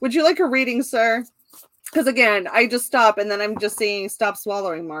Parker, would you like a reading, sir? Because again, I just stop and then I'm just saying, stop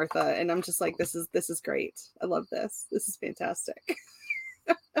swallowing, Martha. And I'm just like, this is great. I love this. This is fantastic.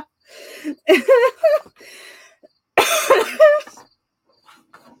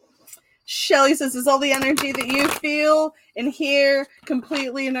 Shelly says, is all the energy that you feel and hear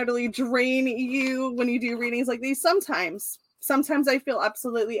completely and utterly drain you when you do readings like these? Sometimes I feel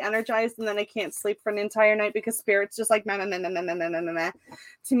absolutely energized and then I can't sleep for an entire night because spirit's just like, nah, to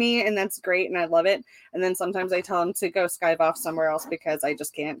me. And that's great. And I love it. And then sometimes I tell them to go skive off somewhere else because I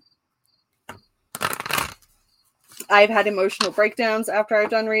just can't. I've had emotional breakdowns after I've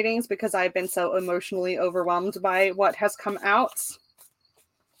done readings because I've been so emotionally overwhelmed by what has come out.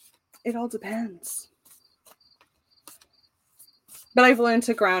 It all depends. But I've learned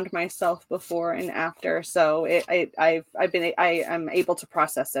to ground myself before and after, so I am able to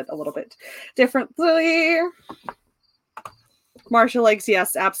process it a little bit differently. Marcia likes,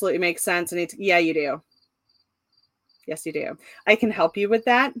 yes, absolutely makes sense. And yeah, you do. Yes, you do. I can help you with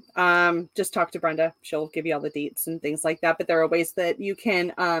that. Just talk to Brenda. She'll give you all the deets and things like that. But there are ways that you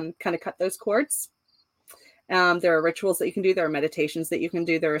can kind of cut those cords. There are rituals that you can do. There are meditations that you can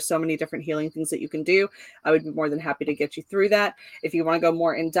do. There are so many different healing things that you can do. I would be more than happy to get you through that. If you want to go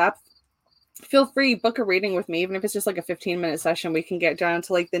more in depth, feel free, book a reading with me. Even if it's just like a 15-minute session, we can get down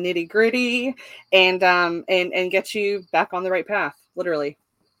to like the nitty gritty and get you back on the right path, literally.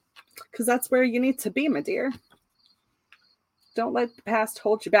 Because that's where you need to be, my dear. Don't let the past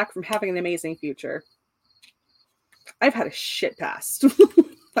hold you back from having an amazing future. I've had a shit past.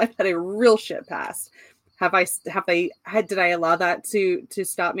 I've had a real shit past. Did I allow that to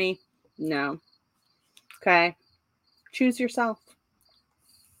stop me? No. Okay. Choose yourself.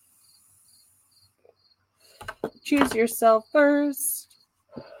 Choose yourself first.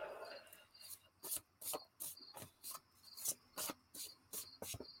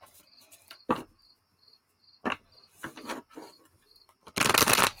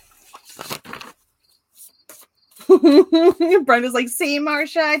 Brenda's like, see,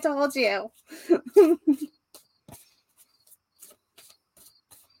 Marsha, I told you.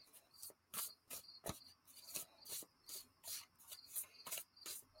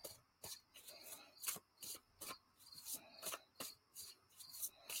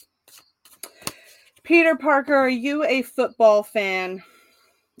 Peter Parker, are you a football fan?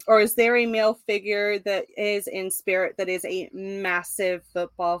 Or is there a male figure that is in spirit that is a massive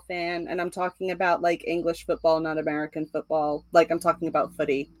football fan? And I'm talking about like English football, not American football. Like I'm talking about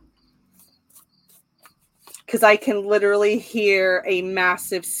footy. Because I can literally hear a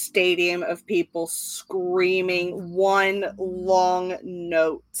massive stadium of people screaming one long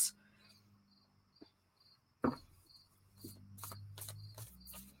note.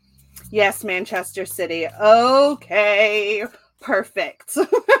 Yes, Manchester City. Okay, perfect.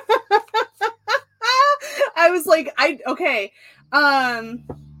 I was like, okay.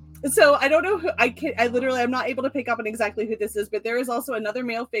 So I don't know who I'm not able to pick up on exactly who this is, but there is also another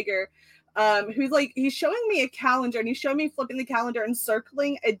male figure who's like, he's showing me a calendar and he's showing me flipping the calendar and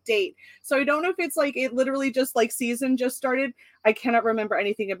circling a date. So I don't know if it's like, it literally just like season just started. I cannot remember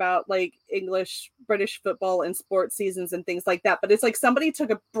anything about like British football and sports seasons and things like that. But it's like somebody took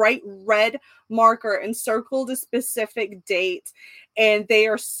a bright red marker and circled a specific date. And they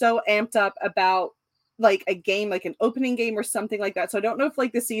are so amped up about like a game, like an opening game or something like that. So I don't know if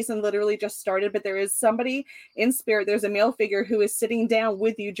like the season literally just started, but there is somebody in spirit. There's a male figure who is sitting down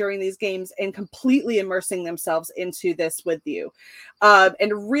with you during these games and completely immersing themselves into this with you,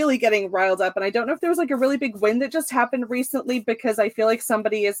 and really getting riled up. And I don't know if there was like a really big win that just happened recently, because I feel like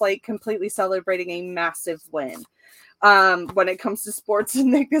somebody is like completely celebrating a massive win when it comes to sports,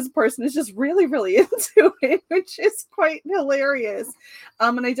 and like this person is just really, really into it, which is quite hilarious.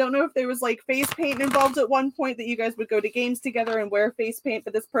 And I don't know if there was like face paint involved at one point, that you guys would go to games together and wear face paint,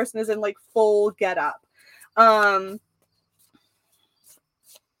 but this person is in like full get up.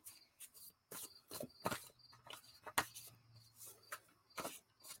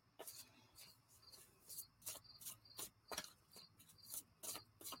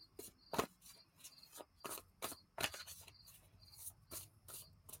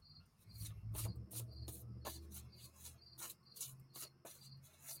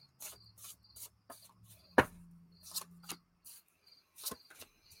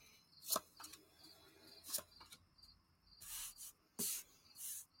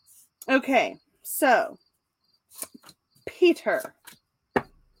 Okay, so Peter,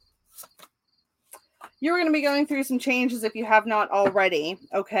 you're going to be going through some changes if you have not already.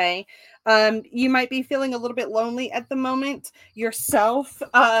 Okay. You might be feeling a little bit lonely at the moment yourself.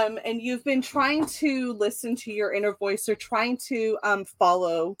 And you've been trying to listen to your inner voice, or trying to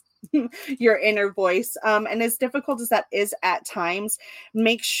follow your inner voice. And as difficult as that is at times,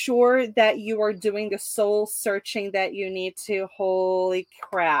 make sure that you are doing the soul searching that you need to. Holy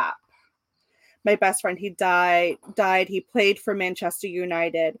crap. My best friend, he died. He played for Manchester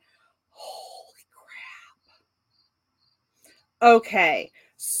United. Holy crap. Okay,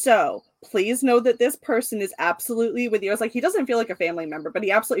 so please know that this person is absolutely with you. I was like, he doesn't feel like a family member, but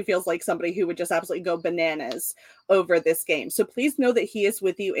he absolutely feels like somebody who would just absolutely go bananas over this game. So please know that he is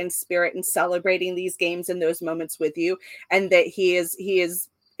with you in spirit and celebrating these games and those moments with you, and that he is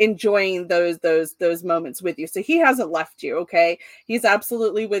enjoying those moments with you. So he hasn't left you, okay? He's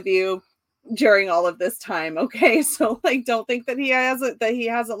absolutely with you during all of this time. Okay. So like, don't think that he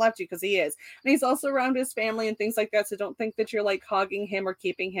hasn't left you, because he is. And he's also around his family and things like that. So don't think that you're like hogging him or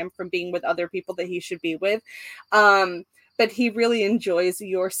keeping him from being with other people that he should be with. But he really enjoys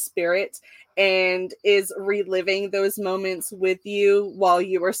your spirit and is reliving those moments with you while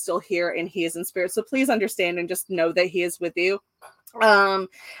you are still here and he is in spirit. So please understand and just know that he is with you. And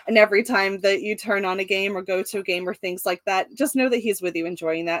every time that you turn on a game or go to a game or things like that, just know that he's with you,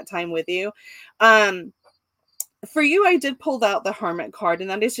 enjoying that time with you. For you, I did pull out the Hermit card, and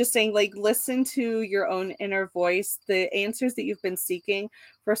that is just saying, like, listen to your own inner voice. The answers that you've been seeking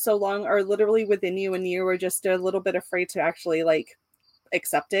for so long are literally within you, and you are just a little bit afraid to actually like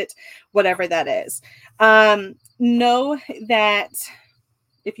accept it, whatever that is. Know that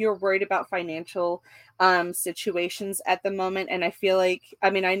if you're worried about financial situations at the moment. And I feel like, I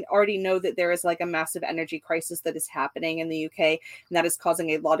mean, I already know that there is like a massive energy crisis that is happening in the UK, and that is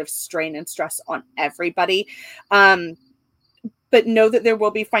causing a lot of strain and stress on everybody. But know that there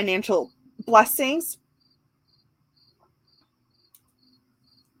will be financial blessings.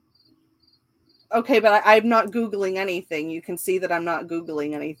 Okay, but I'm not Googling anything. You can see that I'm not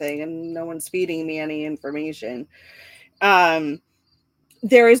Googling anything, and no one's feeding me any information.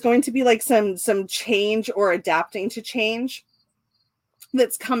 There is going to be like some change or adapting to change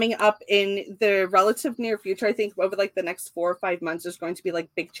that's coming up in the relative near future. I think over like the next 4 or 5 months, there's going to be like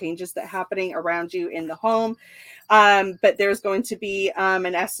big changes that happening around you in the home. But there's going to be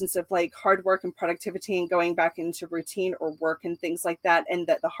an essence of like hard work and productivity and going back into routine or work and things like that. And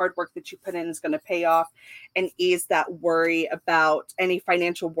that the hard work that you put in is going to pay off and ease that worry about any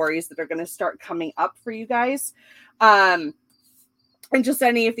financial worries that are going to start coming up for you guys. And just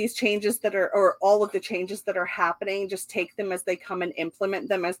any of these changes that are, or all of the changes that are happening, just take them as they come and implement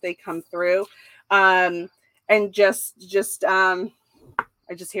them as they come through. And I just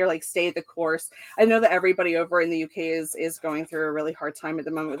hear like stay the course. I know that everybody over in the UK is going through a really hard time at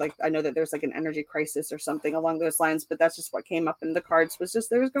the moment. Like I know that there's like an energy crisis or something along those lines, but that's just what came up in the cards, was just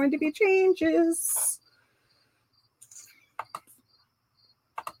there's going to be changes.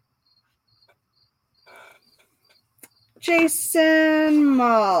 Jason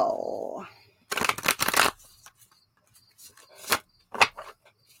Mull.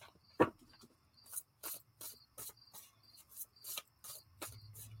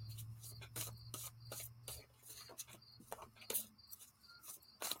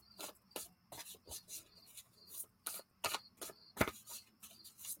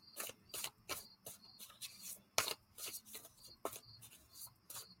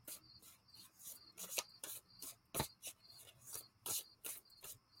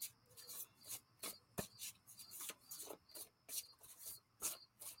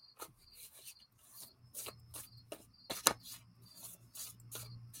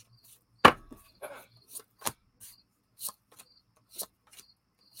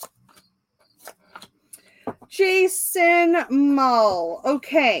 Jason Mull.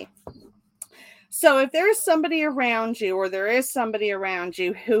 Okay. So if there's somebody around you, or there is somebody around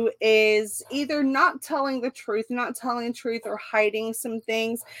you who is either not telling the truth, or hiding some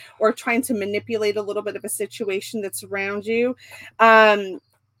things, or trying to manipulate a little bit of a situation that's around you,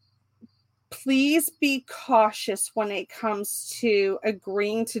 please be cautious when it comes to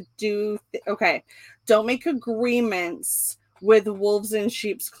agreeing to do. Okay. Don't make agreements with wolves in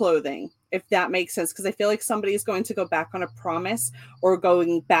sheep's clothing, if that makes sense, because I feel like somebody is going to go back on a promise or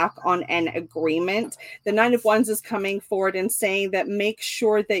going back on an agreement. The Nine of Wands is coming forward and saying that make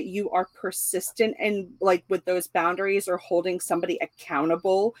sure that you are persistent and like with those boundaries, or holding somebody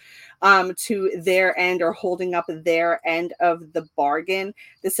accountable to their end, or holding up their end of the bargain.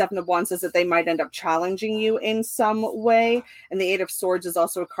 The Seven of Wands says that they might end up challenging you in some way. And the Eight of Swords is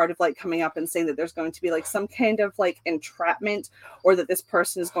also a card of like coming up and saying that there's going to be like some kind of like entrapment, or that this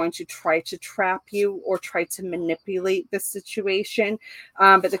person is going to try to trap you or try to manipulate the situation.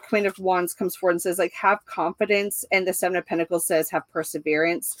 But the Queen of Wands comes forward and says like have confidence, and the Seven of Pentacles says have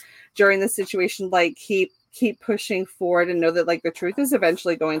perseverance during the situation. Like keep pushing forward and know that like the truth is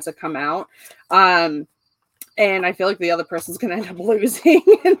eventually going to come out. And I feel like the other person's going to end up losing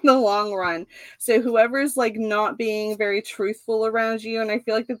in the long run. So whoever's like not being very truthful around you, and I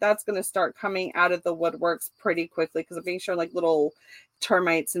feel like that's going to start coming out of the woodworks pretty quickly, because I'm being shown like little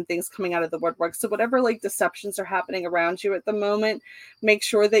termites and things coming out of the woodwork. So whatever like deceptions are happening around you at the moment, make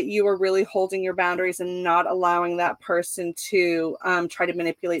sure that you are really holding your boundaries and not allowing that person to try to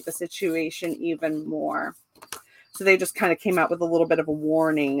manipulate the situation even more. So they just kind of came out with a little bit of a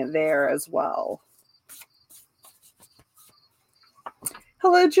warning there as well.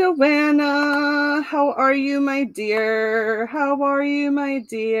 Hello, Joanna. How are you, my dear? How are you, my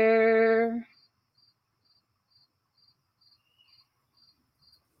dear?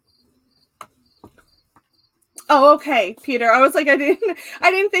 Oh, okay, Peter. I was like, I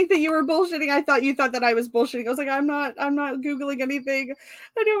didn't think that you were bullshitting. I thought you thought that I was bullshitting. I was like, I'm not Googling anything.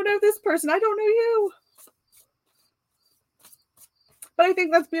 I don't know this person. I don't know you. But I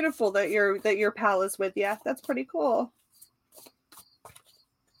think that's beautiful that your pal is with you. That's pretty cool.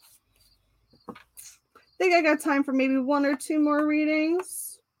 I think I got time for maybe 1 or 2 more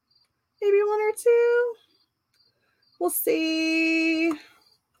readings. Maybe 1 or 2. We'll see.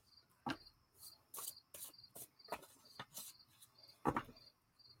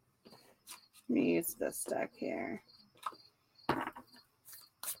 Let me use this deck here.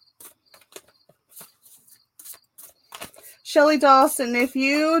 Shelly Dawson,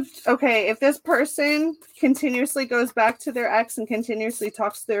 if this person continuously goes back to their ex and continuously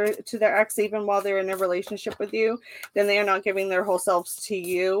talks to their ex even while they're in a relationship with you, then they are not giving their whole selves to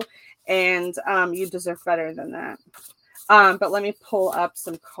you, and you deserve better than that. But let me pull up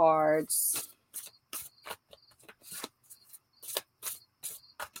some cards.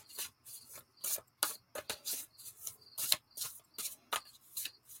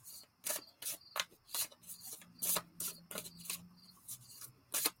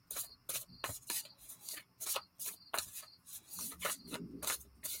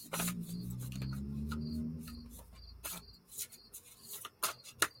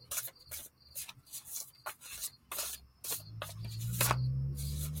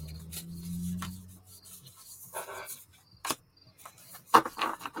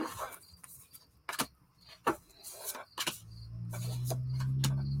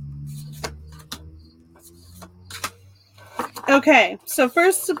 Okay, so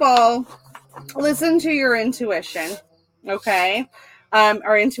first of all, listen to your intuition, okay?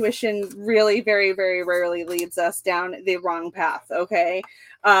 Our intuition really very, very rarely leads us down the wrong path, okay?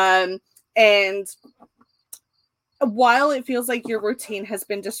 And while it feels like your routine has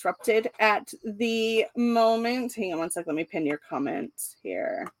been disrupted at the moment, hang on one sec, let me pin your comment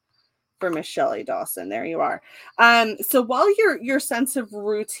here. For Miss Shelly Dawson. There you are. So while your sense of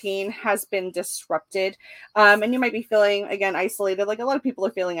routine has been disrupted, and you might be feeling, again, isolated, like a lot of people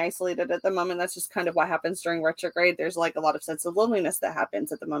are feeling isolated at the moment. That's just kind of what happens during retrograde. There's like a lot of sense of loneliness that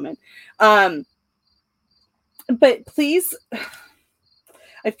happens at the moment. But please,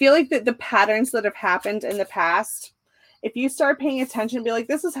 I feel like that the patterns that have happened in the past, if you start paying attention, be like,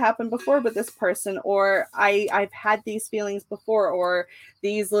 this has happened before with this person, or I've had these feelings before, or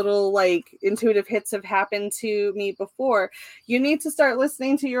these little like intuitive hits have happened to me before. You need to start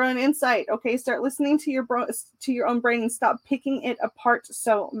listening to your own insight. Okay, start listening to your own brain and stop picking it apart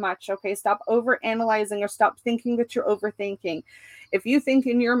so much. Okay, stop over analyzing or stop thinking that you're overthinking. If you think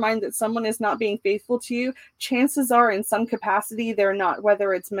in your mind that someone is not being faithful to you, chances are in some capacity they're not,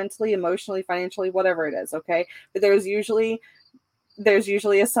 whether it's mentally, emotionally, financially, whatever it is, okay? But there's usually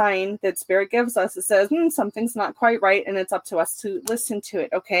a sign that spirit gives us that says something's not quite right, and it's up to us to listen to it.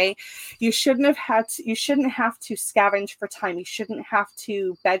 Okay, you shouldn't have to scavenge for time. You shouldn't have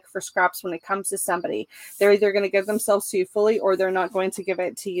to beg for scraps when it comes to somebody. They're either going to give themselves to you fully, or they're not going to give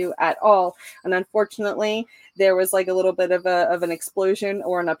it to you at all. And unfortunately, there was like a little bit of an explosion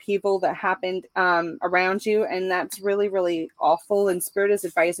or an upheaval that happened around you, and that's really, really awful. And spirit is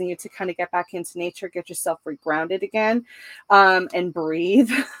advising you to kind of get back into nature, get yourself regrounded again, and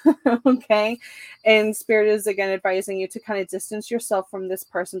breathe. Okay, and spirit is again advising you to kind of distance yourself from this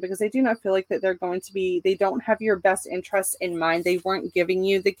person, because they do not feel like that they don't have your best interests in mind. They weren't giving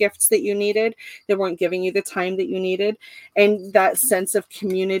you the gifts that you needed. They weren't giving you the time that you needed, and that sense of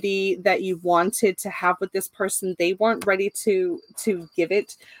community that you wanted to have with this person, they weren't ready to give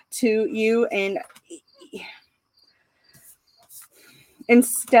it to you. And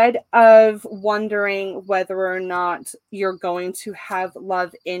instead of wondering whether or not you're going to have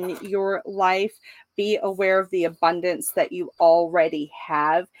love in your life, be aware of the abundance that you already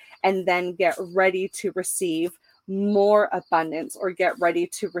have, and then get ready to receive more abundance, or get ready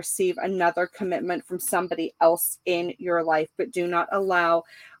to receive another commitment from somebody else in your life. But do not allow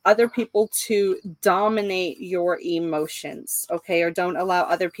other people to dominate your emotions, okay? Or don't allow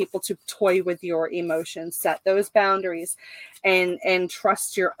other people to toy with your emotions. Set those boundaries and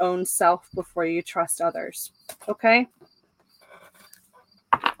trust your own self before you trust others, okay?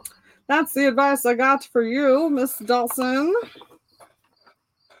 That's the advice I got for you, Miss Dawson.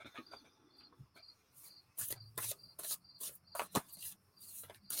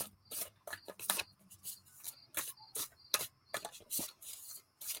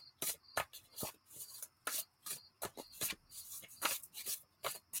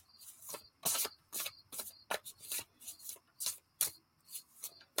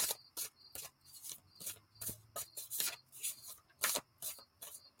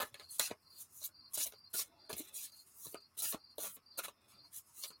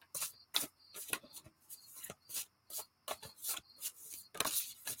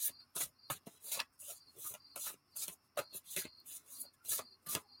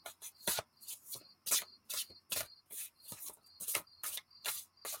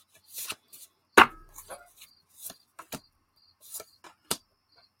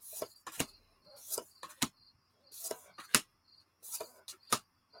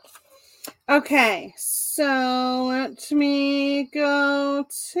 Okay, so let me go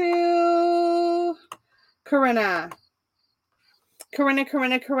to Corinna.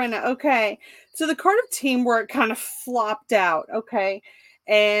 Okay, So the card of teamwork kind of flopped out, okay?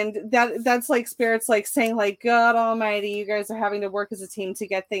 And that's like spirits like saying like, God almighty, you guys are having to work as a team to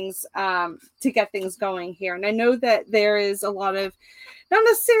get things going here. And I know that there is a lot of, not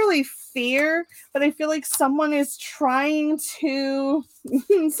necessarily fear, but I feel like someone is trying to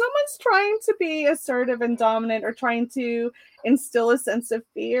someone's trying to be assertive and dominant, or trying to instill a sense of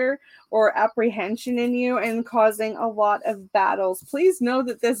fear or apprehension in you, and causing a lot of battles. Please know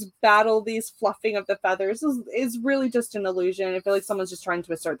that this battle, these fluffing of the feathers, is really just an illusion. I feel like someone's just trying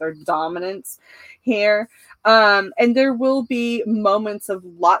to assert their dominance here. And there will be moments of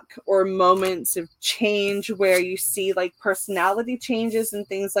luck or moments of change where you see like personality changes and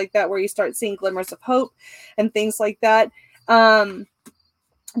things like that, where you start seeing glimmers of hope and things like that.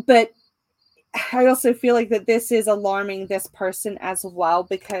 But I also feel like that this is alarming this person as well,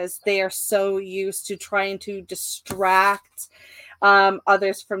 because they are so used to trying to distract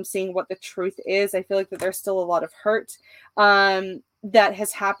others from seeing what the truth is. I feel like that there's still a lot of hurt that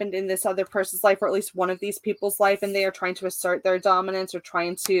has happened in this other person's life, or at least one of these people's life, and they are trying to assert their dominance or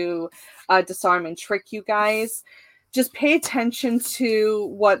trying to disarm and trick you guys. Just pay attention to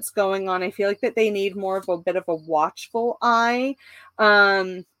what's going on. I feel like that they need more of a bit of a watchful eye.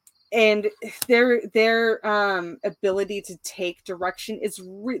 And their ability to take direction is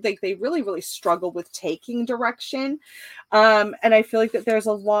like they really struggle with taking direction. And I feel like that there's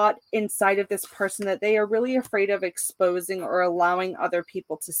a lot inside of this person that they are really afraid of exposing or allowing other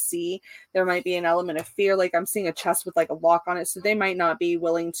people to see. There might be an element of fear. Like I'm seeing a chest with like a lock on it. So they might not be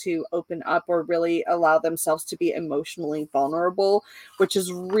willing to open up or really allow themselves to be emotionally vulnerable, which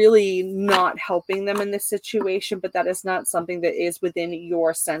is really not helping them in this situation. But that is not something that is within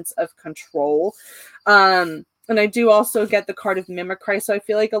your sense of control. And I do also get the card of mimicry. So I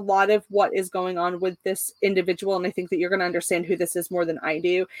feel like a lot of what is going on with this individual, and I think that you're going to understand who this is more than I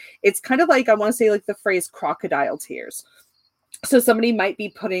do. It's kind of like, I want to say like the phrase crocodile tears. So somebody might be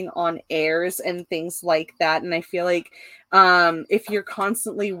putting on airs and things like that. And I feel like if you're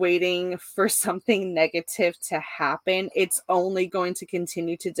constantly waiting for something negative to happen, it's only going to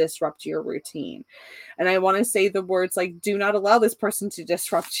continue to disrupt your routine. And I want to say the words like, do not allow this person to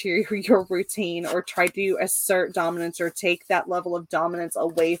disrupt your routine, or try to assert dominance or take that level of dominance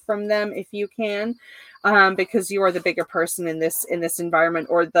away from them if you can. Because you are the bigger person in this environment,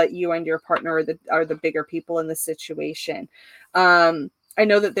 or that you and your partner are the bigger people in this situation. I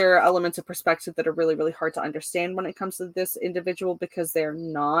know that there are elements of perspective that are really hard to understand when it comes to this individual, because they're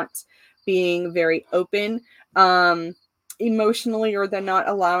not being very open emotionally, or they're not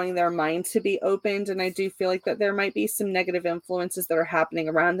allowing their mind to be opened. And I do feel like that there might be some negative influences that are happening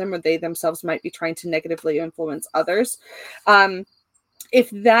around them, or they themselves might be trying to negatively influence others. If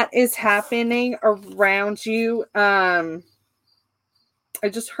that is happening around you, I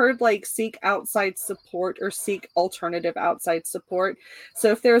just heard like seek outside support or seek alternative outside support.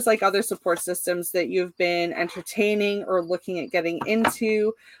 So if there's like other support systems that you've been entertaining or looking at getting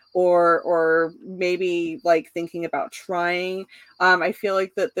into, or maybe like thinking about trying, I feel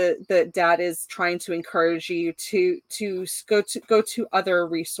like that the dad is trying to encourage you to go to other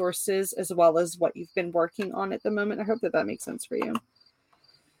resources as well as what you've been working on at the moment. I hope that makes sense for you.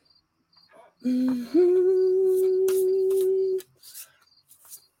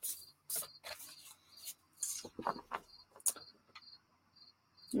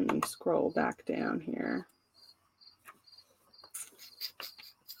 Let me scroll back down here.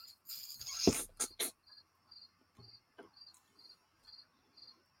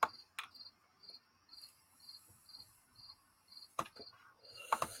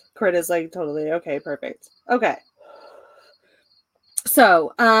 Crit is like totally okay, perfect. Okay.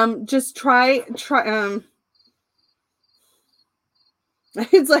 So just try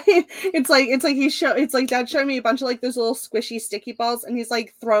it's like dad showed me a bunch of like those little squishy sticky balls, and he's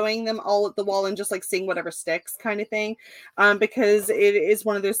like throwing them all at the wall and just like seeing whatever sticks kind of thing. Because it is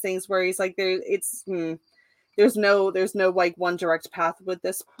one of those things where he's like there's no like one direct path with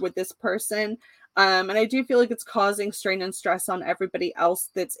this person. And I do feel like it's causing strain and stress on everybody else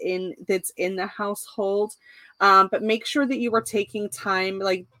that's in the household. But make sure that you are taking time,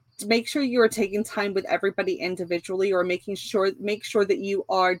 like make sure you are taking time with everybody individually, or make sure that you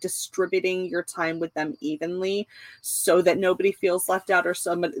are distributing your time with them evenly, so that nobody feels left out, or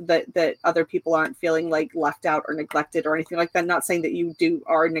that other people aren't feeling like left out or neglected or anything like that. Not saying that you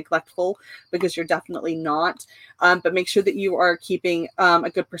are neglectful, because you're definitely not. But make sure that you are keeping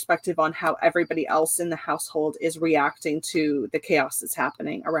a good perspective on how everybody else in the household is reacting to the chaos that's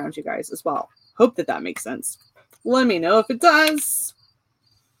happening around you guys as well. Hope that makes sense. Let me know if it does.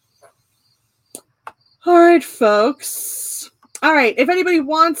 All right, folks. All right. If anybody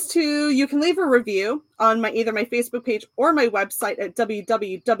wants to, you can leave a review on either my Facebook page or my website at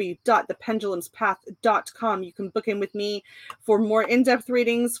www.thependulumspath.com. You can book in with me for more in-depth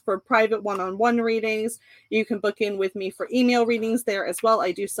readings, for private one-on-one readings. You can book in with me for email readings there as well.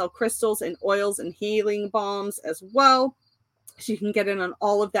 I do sell crystals and oils and healing balms as well. So you can get in on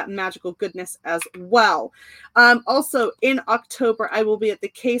all of that magical goodness as well. Also, in October, I will be at the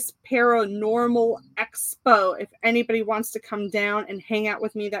Case Paranormal Expo. If anybody wants to come down and hang out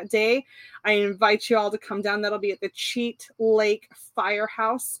with me that day, I invite you all to come down. That'll be at the Cheat Lake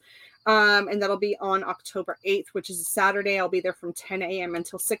Firehouse. And that'll be on October 8th, which is a Saturday. I'll be there from 10 a.m.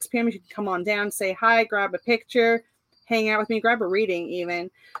 until 6 p.m. You can come on down, say hi, grab a picture, hang out with me, grab a reading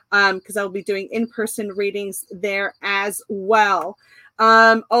even, because I'll be doing in-person readings there as well.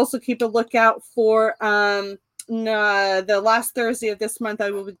 Also keep a lookout for the last Thursday of this month.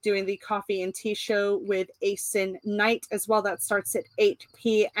 I will be doing the coffee and tea show with Asen Knight as well. That starts at 8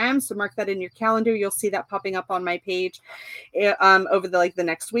 p.m. So mark that in your calendar. You'll see that popping up on my page over the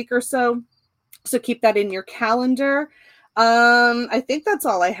next week or so. So keep that in your calendar. I think that's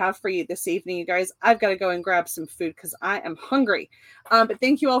all I have for you this evening, you guys. I've got to go and grab some food because I am hungry. But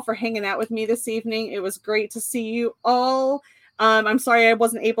thank you all for hanging out with me this evening. It was great to see you all. I'm sorry I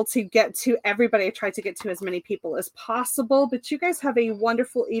wasn't able to get to everybody. I tried to get to as many people as possible, but you guys have a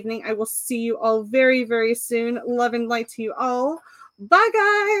wonderful evening. I will see you all very, very soon. Love and light to you all. Bye,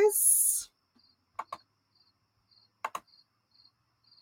 guys.